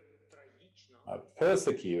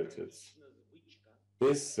persecuted.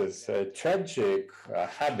 This is a tragic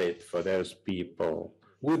habit for those people.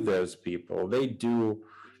 With those people, they do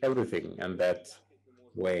everything in that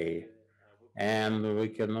way, and we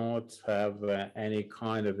cannot have any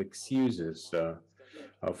kind of excuses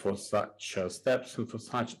for such steps and for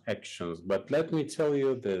such actions. But let me tell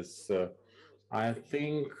you this, I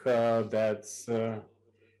think that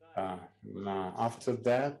after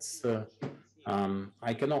that,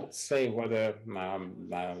 I cannot say whether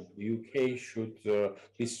UK should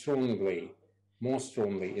be more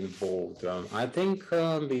strongly involved. I think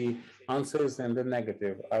the answer is in the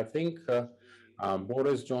negative. I think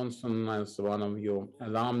Boris Johnson, as one of your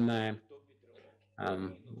alumni,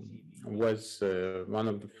 was one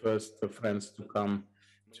of the first friends to come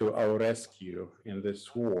to our rescue in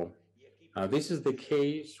this war. This is the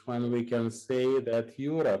case when we can say that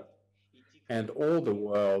Europe and all the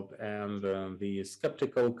world and the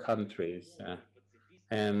skeptical countries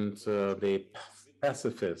and the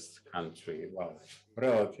pacifist country, well,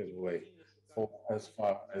 relatively, as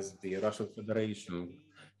far as the Russian Federation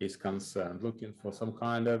is concerned, looking for some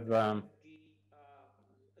kind of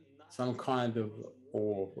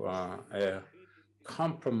a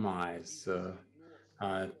compromise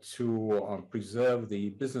to preserve the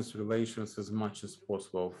business relations as much as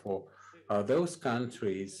possible. For those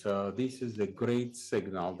countries, this is a great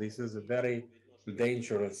signal. This is a very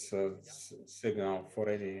dangerous signal for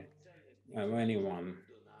anyone.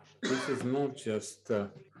 This is not just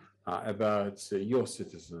about your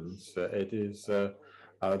citizens. It is the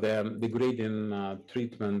degrading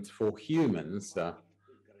treatment for humans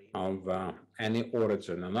of any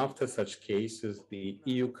origin. And after such cases, the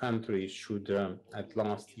EU countries should at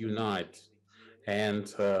last unite and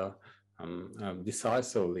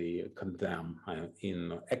decisively condemn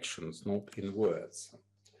in actions, not in words,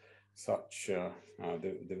 such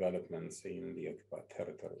developments in the occupied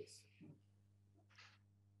territories.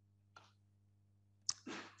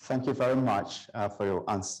 Thank you very much for your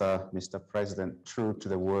answer, Mr. President. True to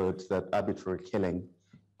the word that arbitrary killing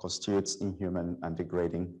constitutes inhuman and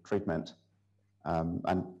degrading treatment,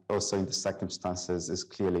 and also in the circumstances is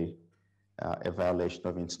clearly a violation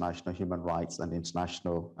of international human rights and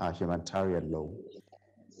international humanitarian law.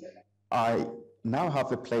 I now have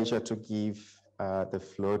the pleasure to give the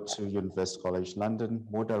floor to University College London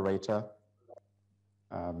moderator,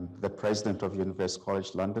 the President of University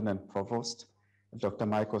College London and Provost, Dr.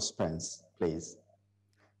 Michael Spence, please.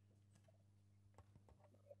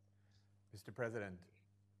 Mr. President,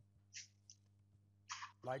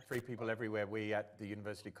 like free people everywhere, we at the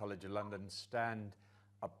University College of London stand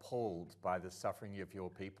appalled by the suffering of your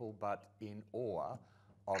people, but in awe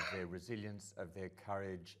of their resilience, of their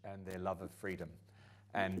courage, and their love of freedom.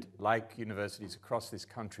 And like universities across this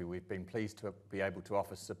country, we've been pleased to be able to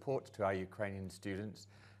offer support to our Ukrainian students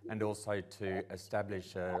and also to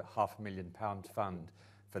establish a £500,000 fund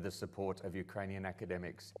for the support of Ukrainian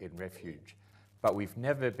academics in refuge. But we've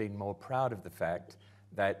never been more proud of the fact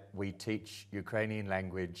that we teach Ukrainian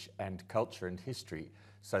language and culture and history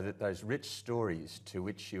so that those rich stories to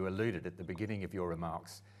which you alluded at the beginning of your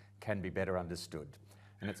remarks can be better understood.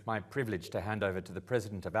 And it's my privilege to hand over to the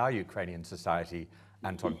President of our Ukrainian Society,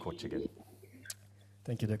 Anton Korchagin.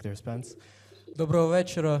 Thank you, Dr. Spence. Доброго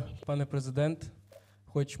вечора, пане президент.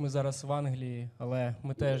 Хоч ми зараз в Англії, але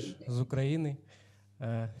ми теж з України,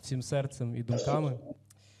 всім серцем і думками.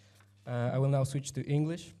 I will now switch to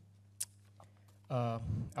English.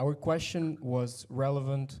 Our question was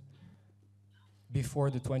relevant before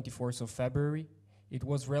the 24th of February. It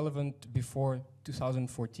was relevant before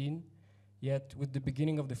 2014, yet with the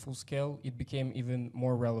beginning of the full scale, it became even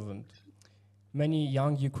more relevant. Many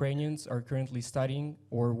young Ukrainians are currently studying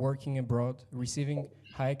or working abroad, receiving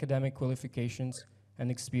high academic qualifications and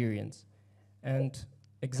experience. And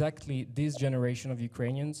exactly this generation of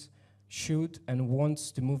Ukrainians should and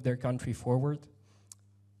wants to move their country forward.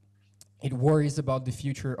 It worries about the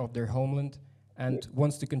future of their homeland and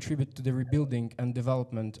wants to contribute to the rebuilding and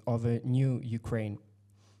development of a new Ukraine.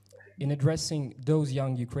 In addressing those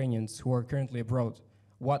young Ukrainians who are currently abroad,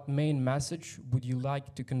 what main message would you like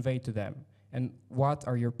to convey to them? And what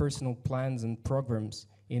are your personal plans and programs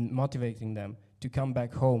in motivating them to come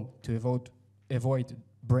back home to avoid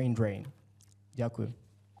brain drain? Дякую.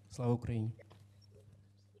 Слава Україні.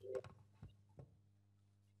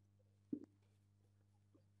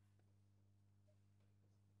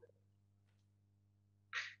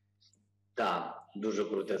 Так, дуже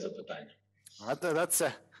круте запитання.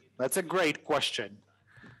 That's a great question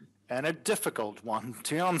and a difficult one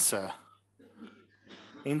to answer.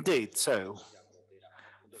 Indeed, so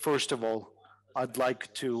first of all, I'd like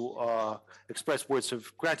to express words of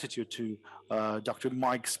gratitude to Dr.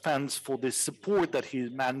 Mike Spence for the support that he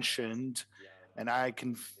mentioned, and I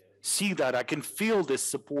can see that, I can feel this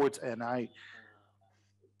support, and I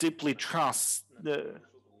deeply trust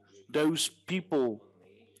those people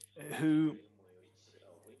who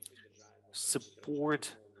support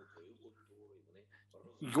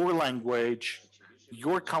your language,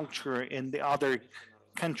 your culture in the other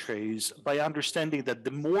countries by understanding that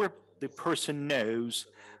the more the person knows,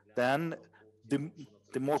 then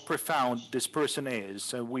the more profound this person is.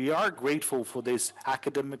 So we are grateful for this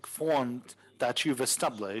academic fund that you've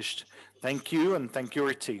established. Thank you, and thank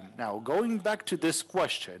your team. Now, going back to this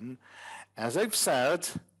question, as I've said,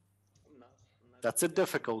 that's a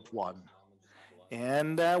difficult one.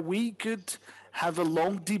 And we could have a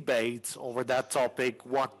long debate over that topic,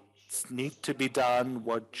 what needs to be done,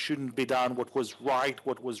 what shouldn't be done, what was right,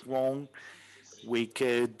 what was wrong. We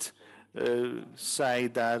could say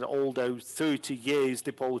that all those 30 years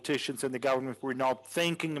the politicians and the government were not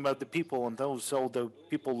thinking about the people, and all the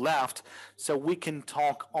people left. So we can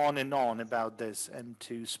talk on and on about this and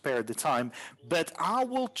to spare the time. But I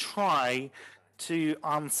will try to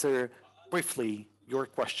answer briefly your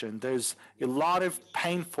question. There's a lot of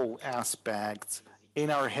painful aspects in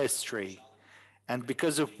our history, and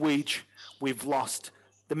because of which we've lost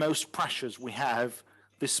the most precious we have,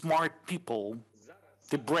 the smart people,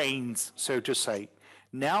 the brains, so to say.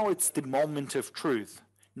 Now it's the moment of truth.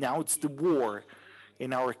 Now it's the war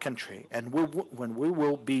in our country. And when we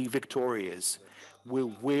will be victorious, we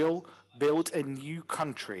will build a new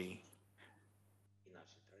country.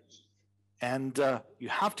 And you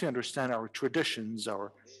have to understand our traditions,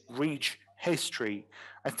 our rich history.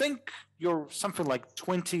 I think you're something like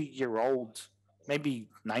 20-year-old, maybe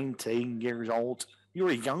 19 years old. You're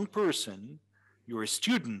a young person. You're a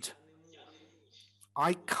student.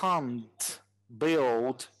 I can't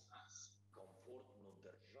build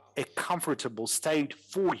a comfortable state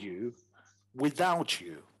for you without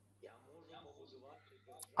you.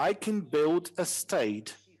 I can build a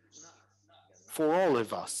state for all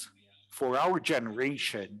of us, for our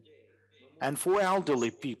generation, and for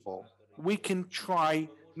elderly people. We can try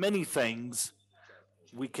many things.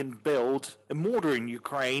 We can build a modern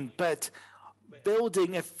Ukraine, but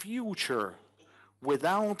building a future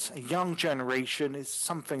without a young generation is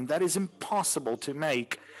something that is impossible to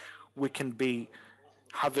make. We can be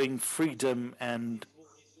having freedom and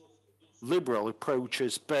liberal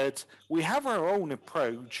approaches, but we have our own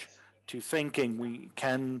approach to thinking. We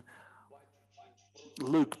can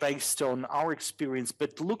look based on our experience,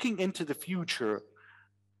 but looking into the future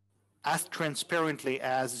as transparently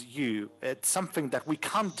as you, it's something that we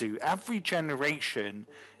can't do. Every generation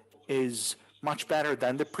is much better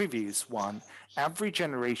than the previous one. Every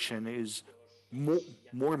generation is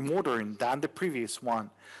more modern than the previous one.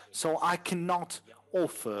 So I cannot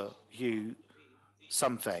offer you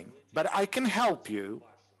something, but I can help you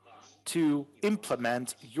to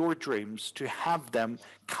implement your dreams, to have them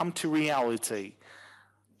come to reality,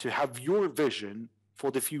 to have your vision for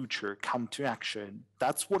the future come to action.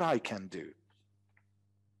 That's what I can do.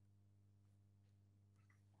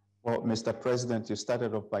 Well, Mr. President, you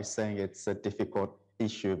started off by saying it's a difficult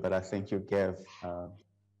issue, but I think you gave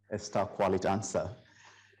a star quality answer.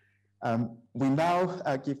 We now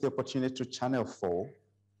give the opportunity to Channel 4,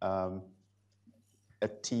 a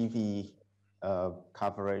TV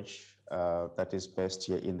coverage that is based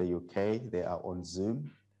here in the UK. They are on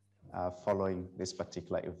Zoom following this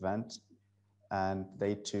particular event, and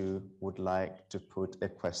they too would like to put a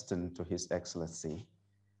question to His Excellency.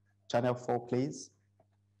 Channel 4, please.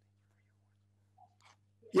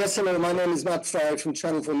 Yes, hello, my name is Matt Fryer from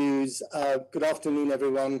Channel 4 News. Good afternoon,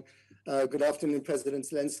 everyone. Good afternoon, President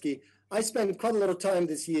Zelensky. I spent quite a lot of time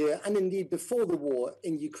this year, and indeed before the war,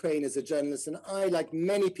 in Ukraine as a journalist, and I, like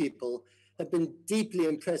many people, have been deeply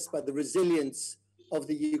impressed by the resilience of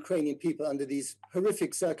the Ukrainian people under these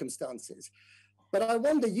horrific circumstances. But I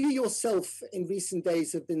wonder, you yourself in recent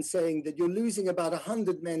days have been saying that you're losing about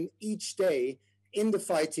 100 men each day in the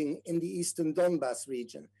fighting in the eastern Donbas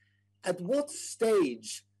region. At what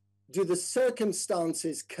stage do the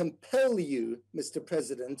circumstances compel you, Mr.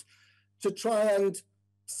 President, to try and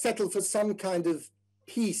settle for some kind of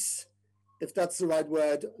peace, if that's the right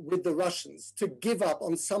word, with the Russians, to give up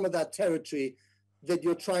on some of that territory that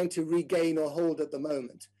you're trying to regain or hold at the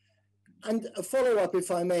moment? And a follow-up, if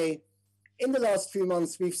I may, in the last few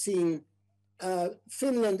months, we've seen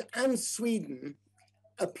Finland and Sweden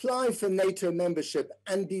apply for NATO membership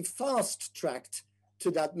and be fast-tracked to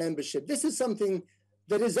that membership. This is something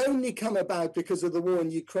that has only come about because of the war in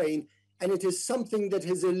Ukraine, and it is something that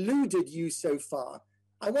has eluded you so far.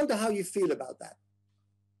 I wonder how you feel about that.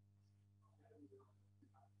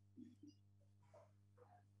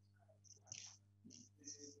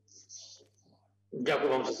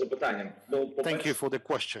 Thank you for the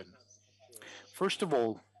question. First of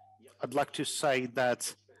all, I'd like to say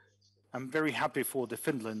that I'm very happy for the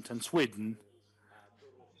Finland and Sweden.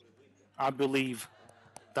 I believe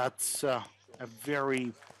that's a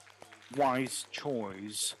very wise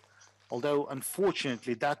choice, although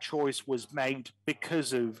unfortunately that choice was made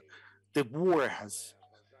because of the war has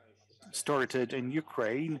started in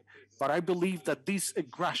Ukraine. But I believe that this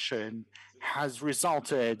aggression has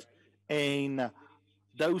resulted in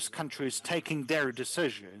those countries taking their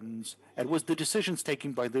decisions. It was the decisions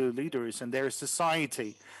taken by the leaders and their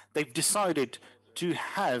society. They've decided to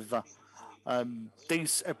have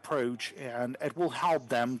this approach, and it will help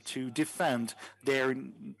them to defend their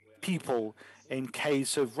people in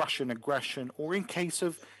case of Russian aggression or in case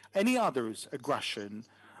of any other's aggression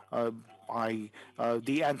by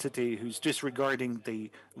the entity who's disregarding the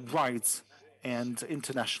rights and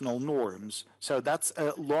international norms. So that's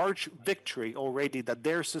a large victory already that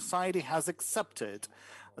their society has accepted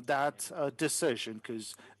that decision,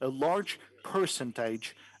 because a large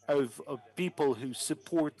percentage of people who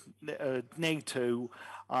support NATO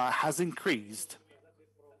has increased.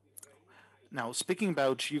 Now, speaking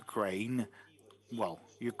about Ukraine, well,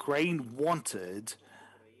 Ukraine wanted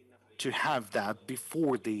to have that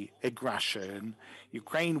before the aggression.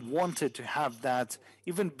 Ukraine wanted to have that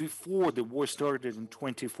even before the war started in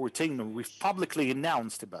 2014, and we've publicly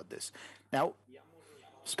announced about this. Now,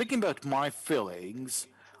 speaking about my feelings,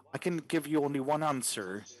 I can give you only one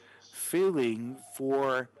answer. Feeling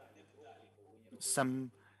for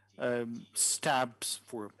some stabs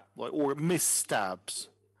or missteps.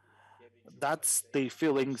 That's the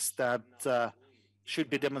feelings that should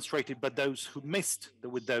be demonstrated by those who missed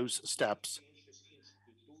with those steps.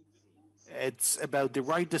 It's about the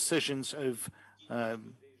right decisions of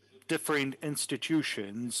different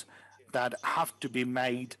institutions that have to be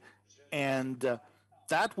made, and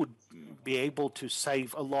that would be able to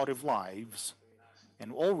save a lot of lives.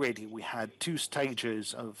 And already we had 2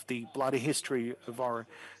 stages of the bloody history of our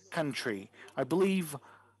country. I believe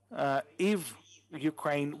if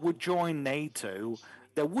Ukraine would join NATO,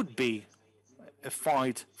 there would be a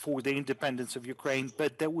fight for the independence of Ukraine,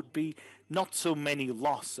 but there would be not so many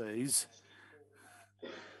losses.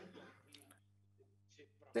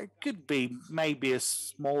 There could be maybe a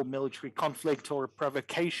small military conflict or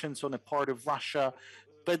provocations on the part of Russia,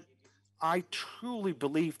 but I truly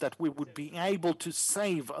believe that we would be able to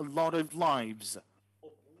save a lot of lives.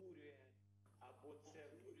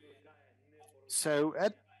 So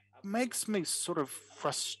it makes me sort of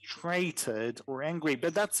frustrated or angry,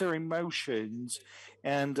 but that's their emotions,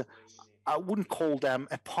 and I wouldn't call them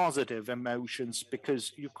a positive emotions,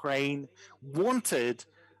 because Ukraine wanted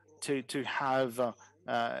to have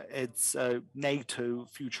its NATO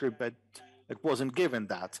future, but it wasn't given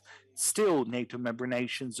that. Still, NATO member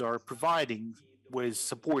nations are providing with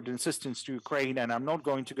support and assistance to Ukraine, and I'm not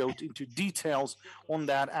going to go into details on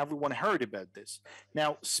that. Everyone heard about this.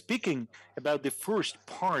 Now, speaking about the first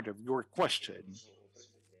part of your question,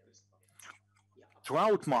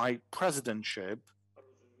 throughout my presidentship,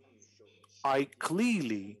 I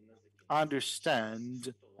clearly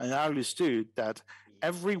understand and understood that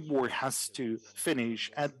every war has to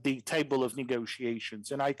finish at the table of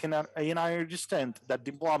negotiations, and I understand that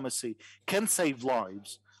diplomacy can save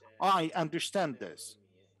lives. I understand this,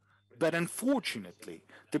 but unfortunately,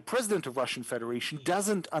 the president of Russian Federation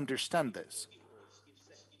doesn't understand this,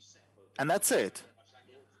 and that's it.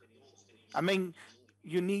 I mean,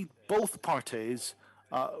 you need both parties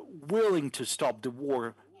willing to stop the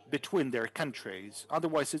war between their countries.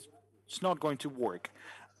 Otherwise, it's not going to work.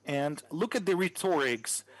 And look at the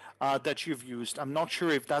rhetorics that you've used. I'm not sure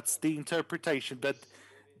if that's the interpretation, but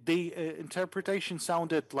the interpretation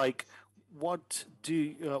sounded like, what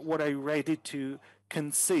are you ready to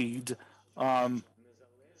concede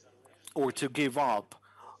or to give up?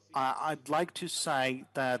 I'd like to say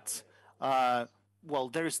that, well,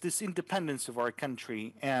 there's this independence of our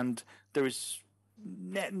country, and there's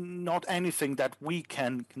not anything that we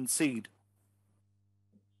can concede.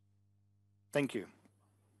 Thank you.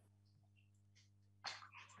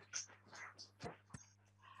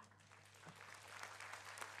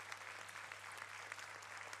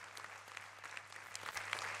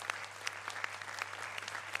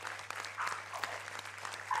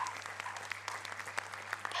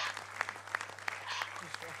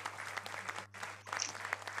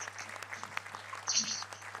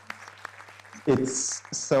 It's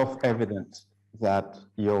self-evident that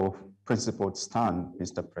your principled stand,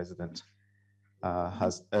 Mr. President,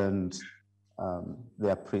 has earned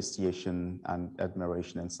the appreciation and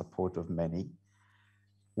admiration and support of many.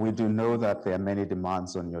 We do know that there are many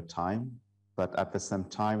demands on your time, but at the same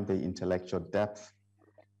time, the intellectual depth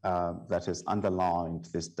that has underlined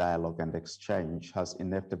this dialogue and exchange has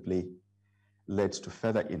inevitably led to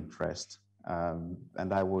further interest.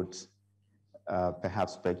 And I would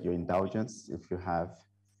perhaps beg your indulgence if you have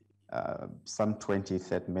some 20,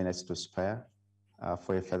 30 minutes to spare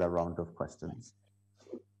for a further round of questions.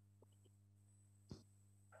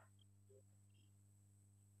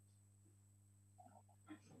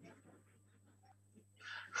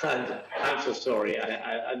 I'm so sorry.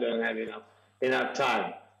 I don't have enough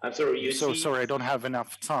time. I'm sorry. I'm so sorry. I don't have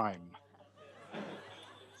enough time.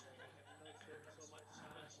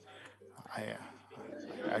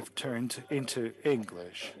 I've turned into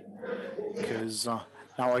English because now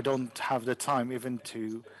I don't have the time even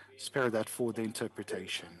to spare that for the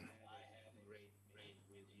interpretation.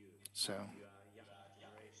 So.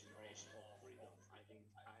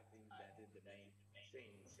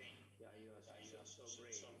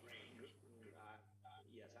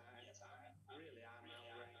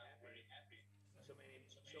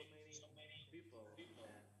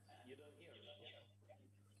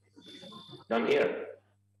 Don't hear.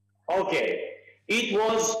 Okay, it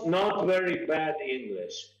was not very bad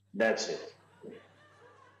English. That's it.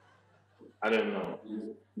 I don't know.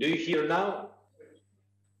 Do you hear now?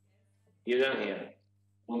 You don't hear.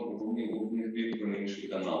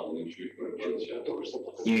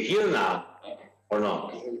 You hear now or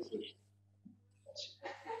not?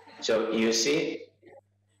 So you see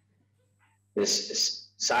this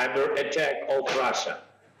cyber attack of Russia.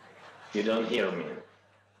 You don't hear me.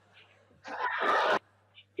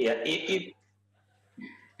 Yeah, okay.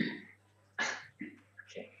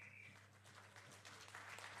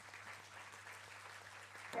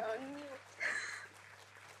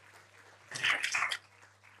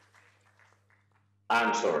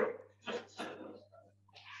 I'm sorry.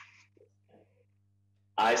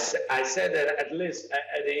 I said that at least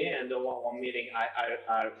at the end of one meeting,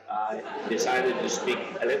 I decided to speak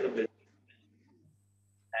a little bit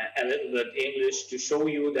English to show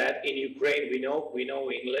you that in Ukraine we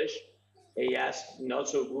know English. Yes, not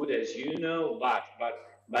so good as you know, but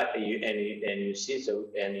you see, so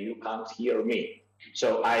and you can't hear me.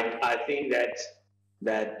 So I think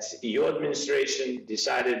that your administration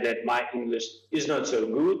decided that my English is not so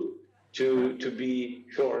good to be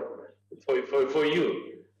short for you.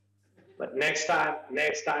 But next time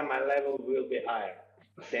my level will be higher.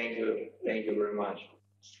 Thank you very much.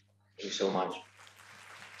 Thank you so much.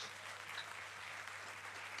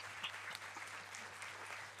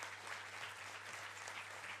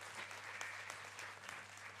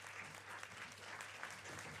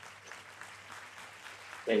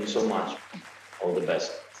 Thank you so much. All the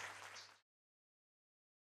best.